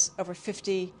has over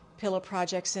 50 pillow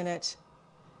projects in it,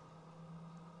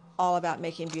 all about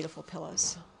making beautiful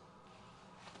pillows.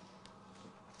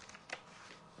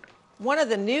 One of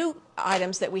the new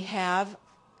items that we have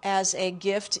as a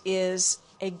gift is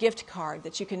a gift card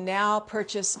that you can now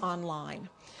purchase online.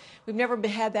 We've never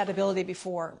had that ability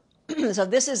before. So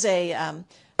this is an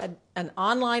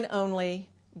online-only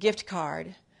gift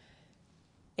card.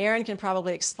 Erin can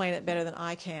probably explain it better than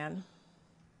I can.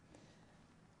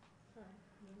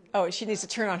 Oh, she needs to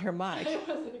turn on her mic. I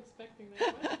wasn't expecting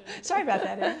that question. Sorry about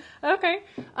that, Erin. Okay.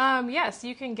 Yes,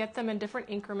 you can get them in different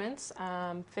increments,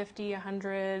 50,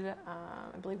 100,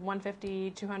 I believe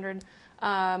 150, 200,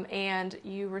 and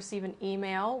you receive an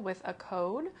email with a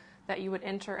code that you would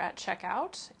enter at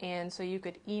checkout, and so you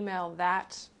could email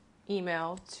that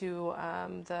email to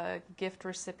the gift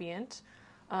recipient,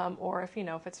 or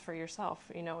if it's for yourself,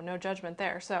 no judgment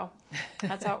there. So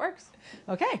that's how it works.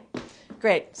 Okay,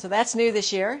 great. So that's new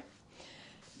this year.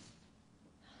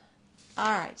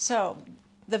 All right, so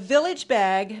the village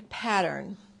bag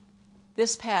pattern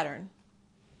this pattern,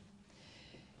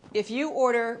 when you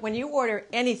order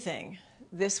anything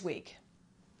this week,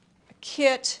 a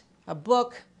kit, a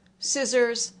book,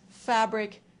 scissors,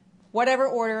 fabric, whatever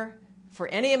order for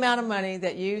any amount of money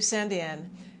that you send in,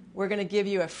 we're going to give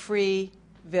you a free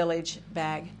village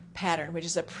bag pattern, which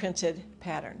is a printed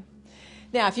pattern.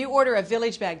 Now, if you order a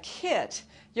village bag kit,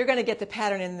 you're going to get the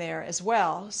pattern in there as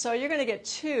well. So you're going to get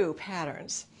 2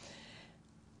 patterns.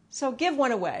 So give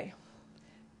one away.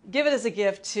 Give it as a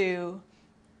gift to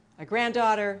a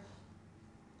granddaughter,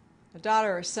 a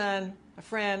daughter or son, a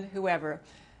friend, whoever.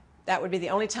 That would be the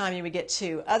only time you would get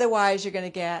 2. Otherwise, you're going to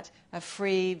get a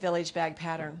free village bag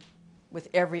pattern with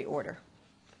every order.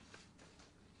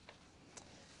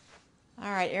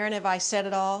 All right, Erin, have I said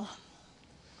it all?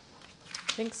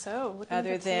 I think so. Looking at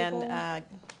Other the than, table.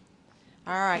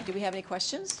 all right, do we have any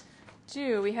questions?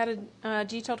 We had a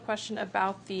detailed question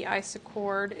about the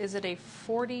Isacord. Is it a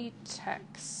 40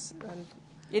 tex?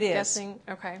 It is. Guessing,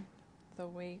 okay. The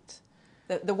weight.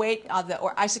 The weight of the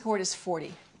Isacord is 40.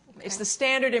 Okay. It's the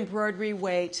standard embroidery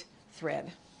weight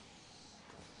thread.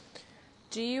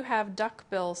 Do you have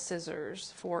duckbill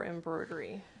scissors for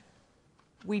embroidery?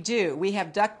 We do. We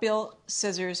have duckbill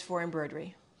scissors for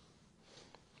embroidery.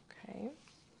 Okay.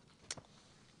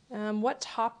 What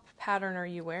top pattern are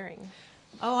you wearing?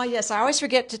 Oh, yes. I always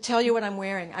forget to tell you what I'm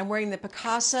wearing. I'm wearing the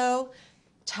Picasso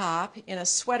top in a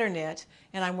sweater knit,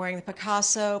 and I'm wearing the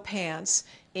Picasso pants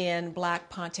in black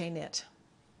ponte knit.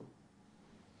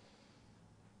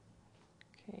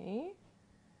 Okay.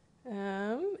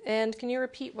 And can you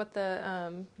repeat what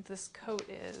the this coat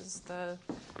is? The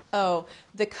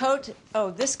coat.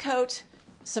 Oh, this coat,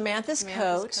 Samantha's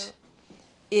coat,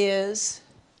 is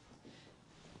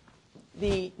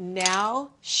the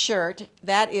Now shirt.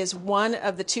 That is one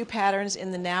of the 2 patterns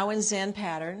in the Now and Zen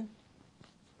pattern.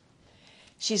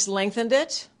 She's lengthened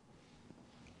it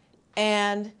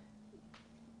and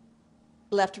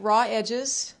left raw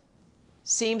edges,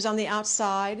 seams on the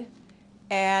outside,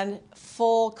 and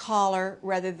full collar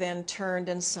rather than turned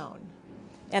and sewn,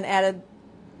 and added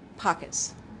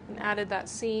pockets. And added that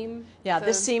seam? Yeah,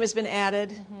 this seam has been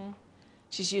added. Mm-hmm.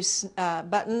 She's used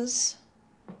buttons.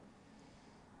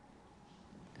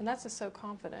 And that's a So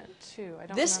Confident, too. I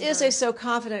don't This remember. is a So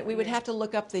Confident. We would have to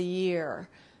look up the year.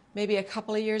 Maybe a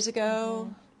couple of years ago.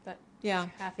 Mm-hmm. That Yeah,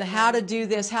 Kathy the how to Moore. do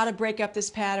this, how to break up this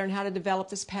pattern, how to develop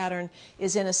this pattern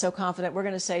is in a So Confident. We're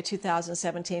going to say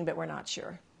 2017, but we're not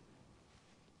sure.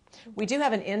 We do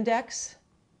have an index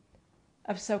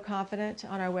of So Confident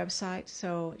on our website,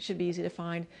 so it should be easy to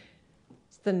find.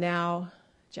 It's the Now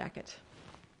jacket.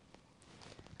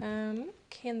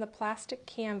 Can the plastic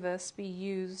canvas be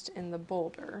used in the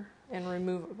boulder and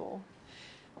removable?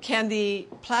 Can the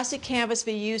plastic canvas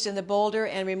be used in the boulder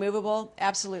and removable?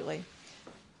 Absolutely.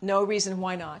 No reason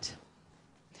why not.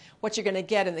 What you're going to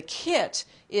get in the kit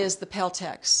is the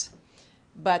Peltex,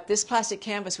 but this plastic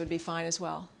canvas would be fine as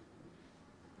well.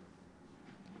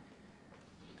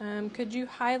 Could you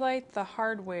highlight the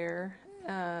hardware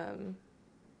and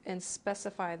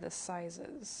specify the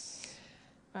sizes?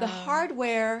 The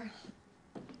hardware,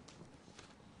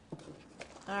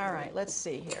 all right, let's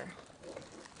see here.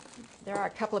 There are a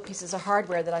couple of pieces of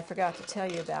hardware that I forgot to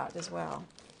tell you about as well.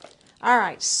 All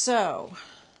right, so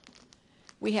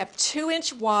we have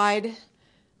 2-inch wide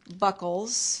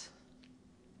buckles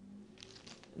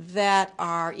that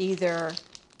are either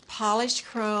polished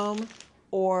chrome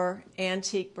or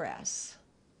antique brass.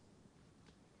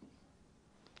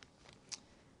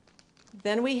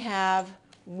 Then we have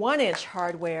 1-inch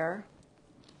hardware,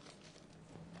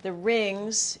 the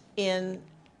rings in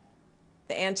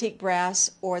the antique brass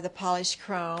or the polished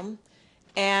chrome,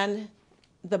 and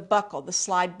the buckle, the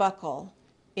slide buckle,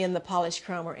 in the polished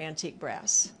chrome or antique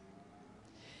brass.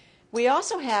 We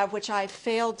also have, which I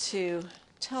failed to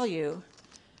tell you,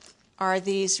 are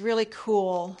these really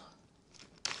cool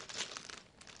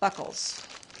buckles.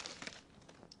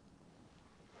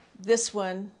 This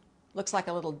one looks like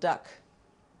a little duck.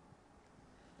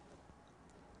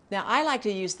 Now, I like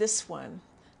to use this one.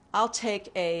 I'll take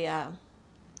a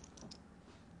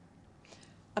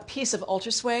piece of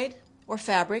ultra suede or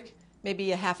fabric,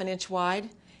 maybe a 1/2 inch wide,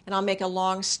 and I'll make a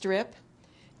long strip,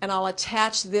 and I'll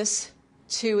attach this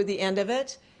to the end of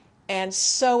it and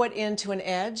sew it into an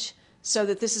edge so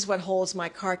that this is what holds my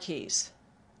car keys,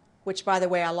 which, by the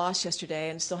way, I lost yesterday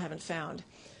and still haven't found.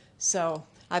 So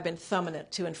I've been thumbing it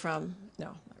to and from. No,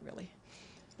 not really.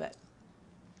 But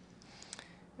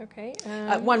okay.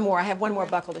 one more. I have one more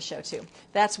buckle to show too.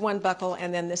 That's one buckle,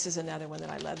 and then this is another one that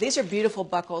I love. These are beautiful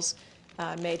buckles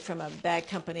made from a bag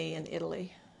company in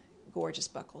Italy. Gorgeous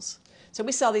buckles. So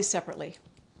we sell these separately.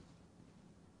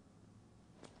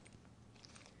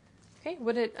 Okay,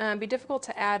 would it be difficult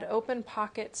to add open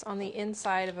pockets on the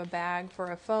inside of a bag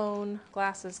for a phone,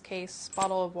 glasses, case,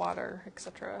 bottle of water,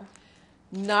 etc.?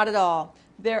 Not at all.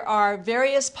 There are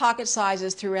various pocket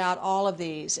sizes throughout all of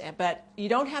these, but you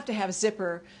don't have to have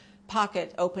zipper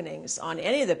pocket openings on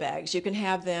any of the bags. You can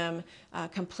have them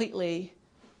completely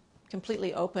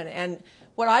open. And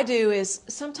what I do is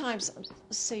sometimes,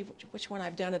 let's see which one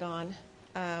I've done it on.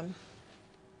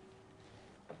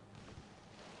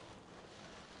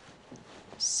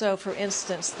 So for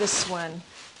instance, this one.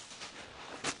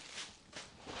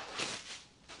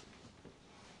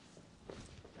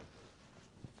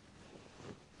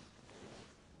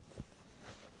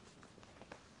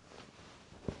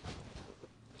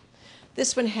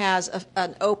 This one has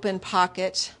an open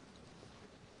pocket.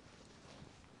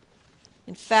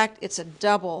 In fact, it's a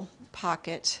double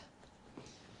pocket.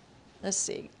 Let's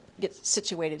see, get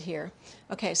situated here.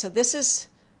 Okay, so this is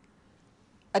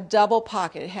a double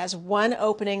pocket. It has one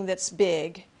opening that's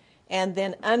big, and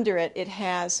then under it, it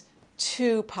has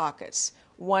two pockets,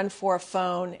 one for a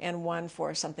phone and one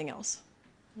for something else.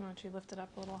 Why don't you lift it up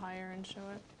a little higher and show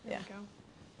it? There you go.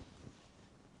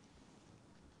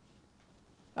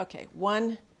 Okay,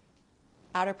 one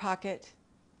outer pocket,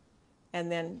 and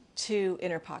then two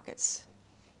inner pockets,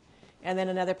 and then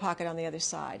another pocket on the other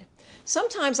side.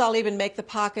 Sometimes I'll even make the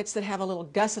pockets that have a little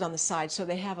gusset on the side so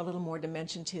they have a little more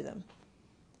dimension to them.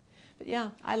 But yeah,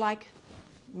 I like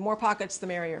more pockets, the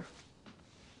merrier.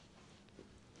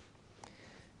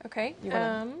 Okay. You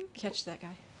want to catch that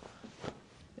guy?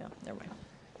 No, never mind.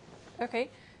 Okay.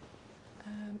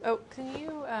 Can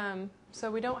you? So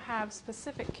we don't have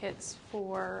specific kits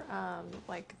for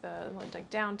like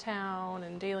downtown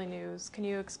and daily news. Can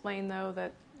you explain though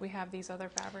that we have these other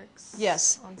fabrics?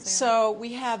 Yes. On sale? So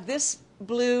we have this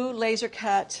blue laser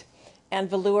cut and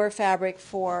velour fabric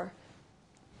for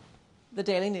the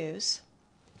daily news,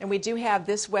 and we do have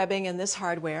this webbing and this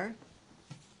hardware.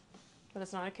 But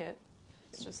it's not a kit.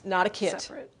 It's just not a kit.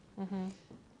 Separate. Mm-hmm.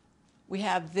 We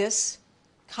have this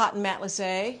cotton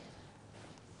matelassé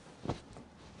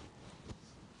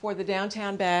for the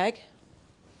downtown bag.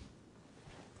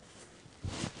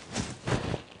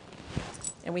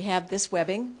 And we have this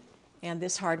webbing and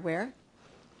this hardware.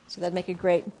 So that'd make a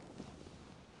great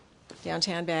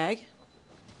downtown bag.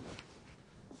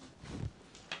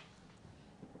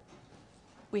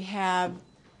 We have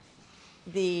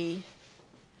the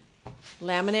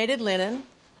laminated linen.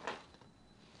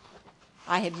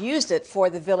 I had used it for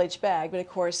the village bag, but of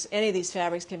course any of these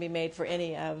fabrics can be made for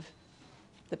any of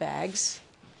the bags.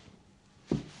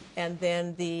 And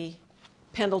then the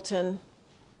Pendleton,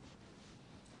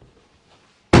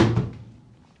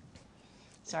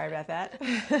 sorry about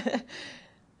that,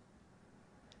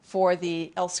 for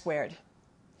the L squared.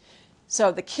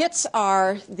 So the kits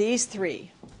are these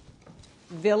three: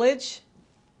 Village,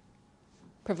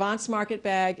 Provence Market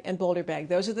bag, and Boulder bag.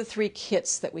 Those are the three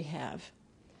kits that we have.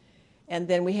 And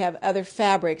then we have other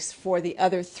fabrics for the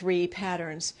other three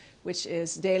patterns, which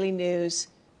is Daily News,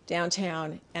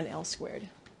 Downtown, and L squared.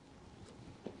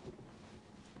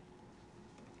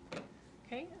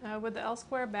 Okay. Would the L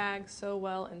square bag sew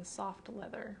well in soft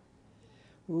leather?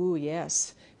 Ooh,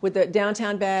 yes. With the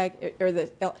downtown bag, or the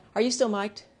L, are you still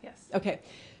mic'd? Yes. Okay.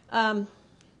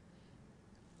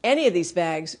 Any of these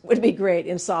bags would be great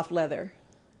in soft leather.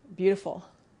 Beautiful.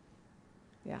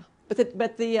 Yeah.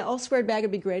 But the L squared bag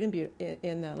would be great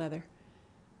in leather.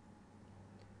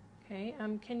 Okay.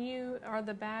 Are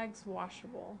the bags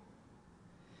washable?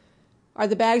 Are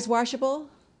the bags washable?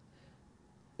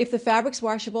 If the fabric's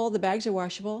washable, the bags are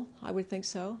washable. I would think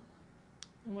so.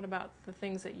 And what about the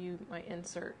things that you might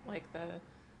insert, like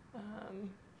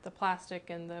the plastic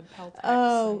and the Peltex?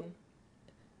 Oh.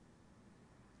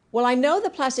 Well, I know the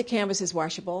plastic canvas is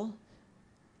washable.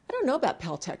 I don't know about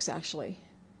Peltex, actually.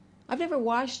 I've never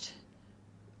washed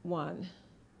one.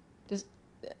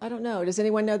 I don't know. Does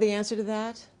anyone know the answer to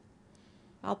that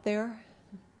out there?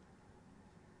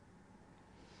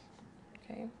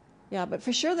 Okay. Yeah, but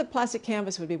for sure the plastic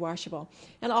canvas would be washable.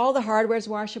 And all the hardware is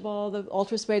washable. The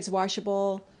ultra suede's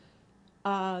washable.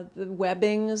 The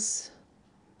webbing's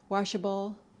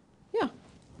washable. Yeah.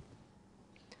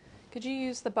 Could you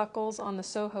use the buckles on the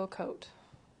Soho coat?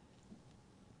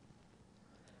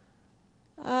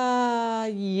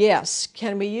 Yes.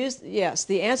 Can we use? Yes.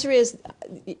 The answer is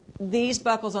these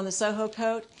buckles on the Soho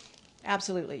coat.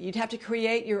 Absolutely. You'd have to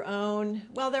create your own.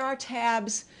 Well, there are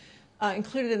tabs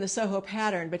included in the Soho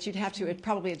pattern, but you'd have to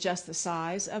probably adjust the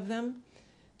size of them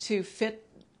to fit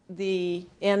the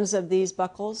ends of these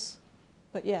buckles.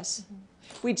 But yes,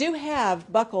 we do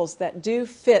have buckles that do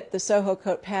fit the Soho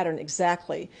coat pattern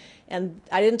exactly. And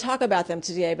I didn't talk about them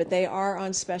today, but they are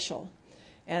on special.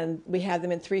 And we have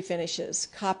them in 3 finishes: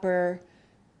 copper,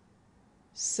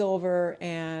 silver,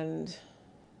 and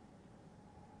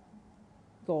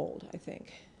gold, I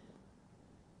think.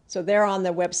 So they're on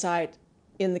the website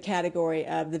in the category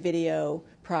of the video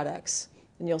products,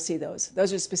 and you'll see those.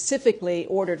 Those are specifically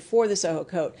ordered for the Soho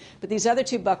coat, but these other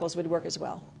 2 buckles would work as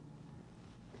well.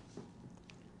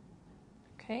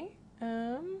 Okay.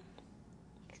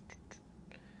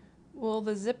 Will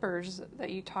the zippers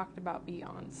that you talked about be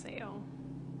on sale?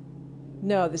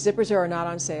 No, the zippers are not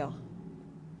on sale.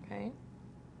 Okay.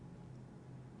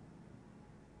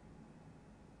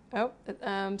 Oh,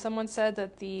 someone said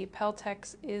that the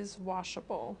Peltex is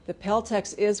washable. The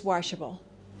Peltex is washable.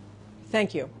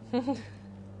 Thank you.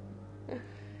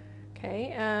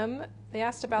 Okay. They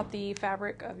asked about the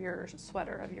fabric of your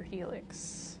sweater, of your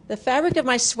Helix. The fabric of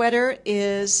my sweater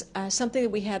is something that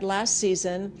we had last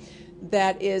season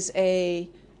that is a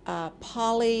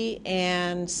poly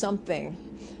and something.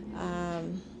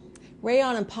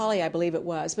 Rayon and poly, I believe it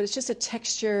was, but it's just a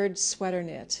textured sweater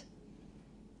knit.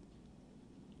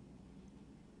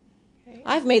 Okay.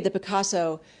 I've made the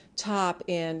Picasso top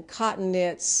in cotton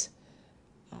knits,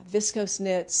 viscose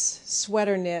knits,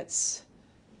 sweater knits.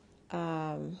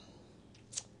 I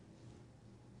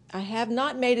have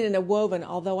not made it in a woven,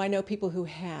 although I know people who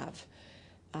have.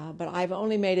 But I've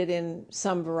only made it in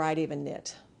some variety of a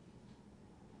knit.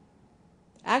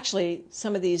 Actually,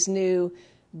 some of these new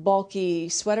bulky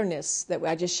sweater knits that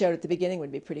I just showed at the beginning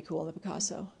would be pretty cool in the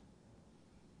Picasso.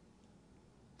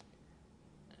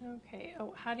 Okay.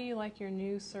 Oh, how do you like your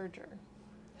new serger?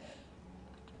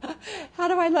 How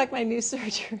do I like my new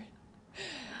serger?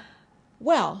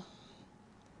 Well,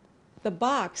 the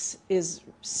box is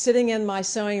sitting in my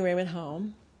sewing room at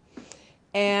home,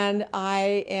 and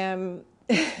I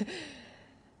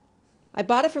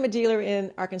bought it from a dealer in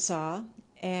Arkansas,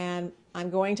 and I'm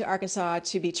going to Arkansas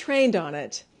to be trained on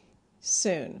it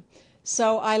soon.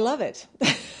 So I love it,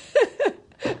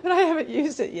 but I haven't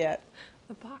used it yet.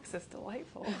 The box is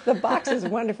delightful. The box is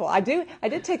wonderful. I did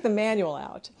take the manual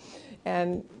out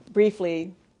and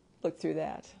briefly look through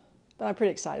that, but I'm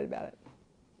pretty excited about it.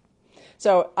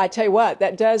 So I tell you what,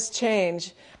 that does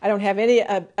change. I don't have any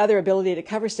other ability to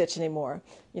cover stitch anymore.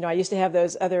 You know, I used to have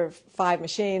those other 5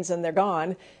 machines, and they're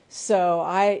gone. So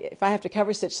if I have to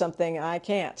cover stitch something, I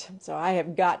can't. So I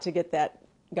have got to get that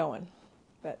going.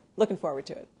 But looking forward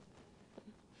to it.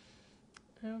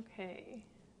 Okay.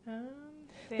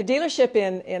 The dealership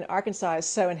in Arkansas is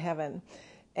Sew in Heaven,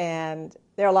 and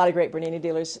there are a lot of great Bernini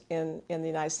dealers in the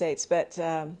United States, but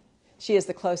she is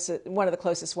one of the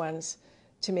closest ones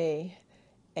to me,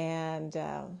 and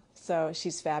so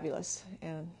she's fabulous.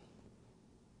 And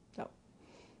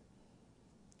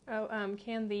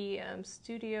can the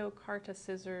Studio Carta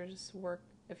scissors work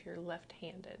if you're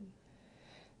left-handed?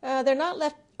 they're not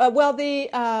left. Well,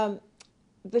 the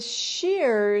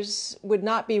shears would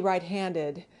not be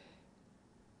right-handed.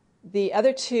 The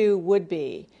other 2 would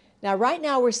be. Now, right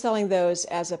now we're selling those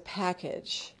as a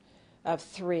package of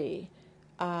 3.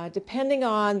 Depending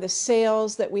on the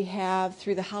sales that we have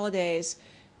through the holidays,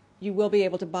 you will be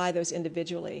able to buy those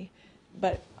individually.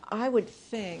 But I would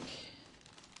think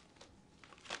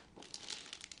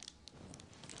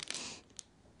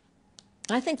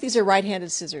these are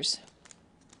right-handed scissors.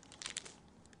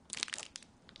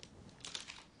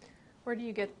 Where do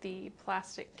you get the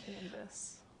plastic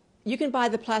canvas? You can buy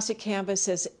the plastic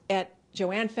canvases at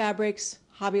Joann Fabrics,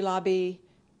 Hobby Lobby,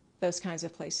 those kinds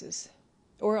of places,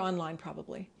 or online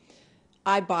probably.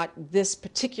 I bought this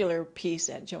particular piece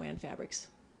at Joann Fabrics.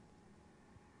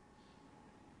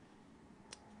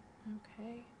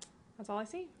 Okay, that's all I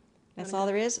see. That's all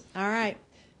there is? All right.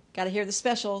 Got to hear the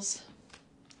specials.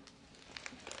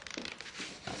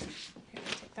 Here,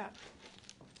 take that.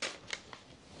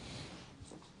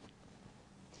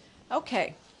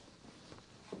 Okay.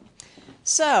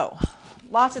 So,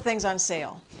 lots of things on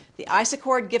sale. The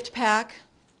Isacord gift pack,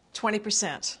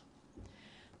 20%.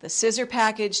 The scissor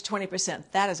package, 20%.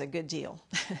 That is a good deal.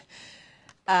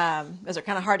 Those are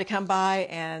kind of hard to come by,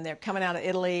 and they're coming out of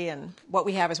Italy, and what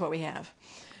we have is what we have.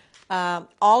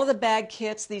 All of the bag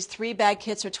kits, these 3 bag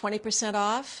kits are 20%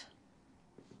 off.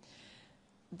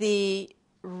 The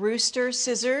Rooster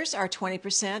scissors are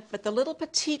 20%, but the little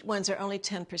petite ones are only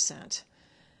 10%.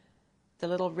 The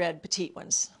little red petite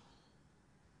ones.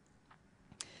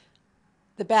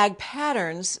 The bag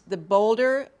patterns, the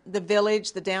Boulder, the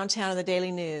Village, the Downtown, and the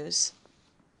Daily News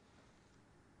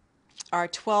are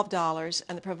 $12,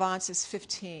 and the Provence is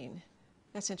 $15.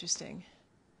 That's interesting.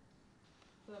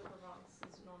 The Provence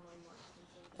is normally more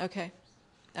expensive. Okay.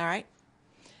 All right.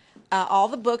 All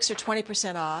the books are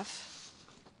 20% off.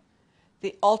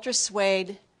 The Ultra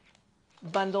Suede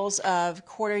bundles of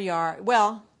quarter yard.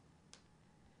 Well,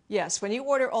 yes, when you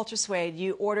order Ultra Suede,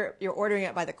 you're ordering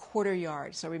it by the quarter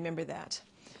yard, so remember that.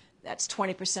 That's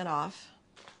 20% off.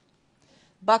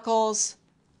 Buckles,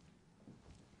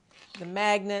 the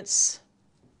magnets,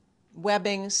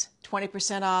 webbings,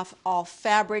 20% off. All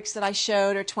fabrics that I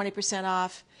showed are 20%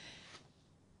 off.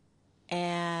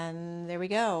 And there we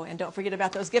go. And don't forget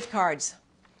about those gift cards.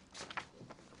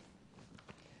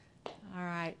 All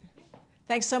right.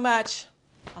 Thanks so much.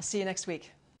 I'll see you next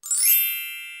week.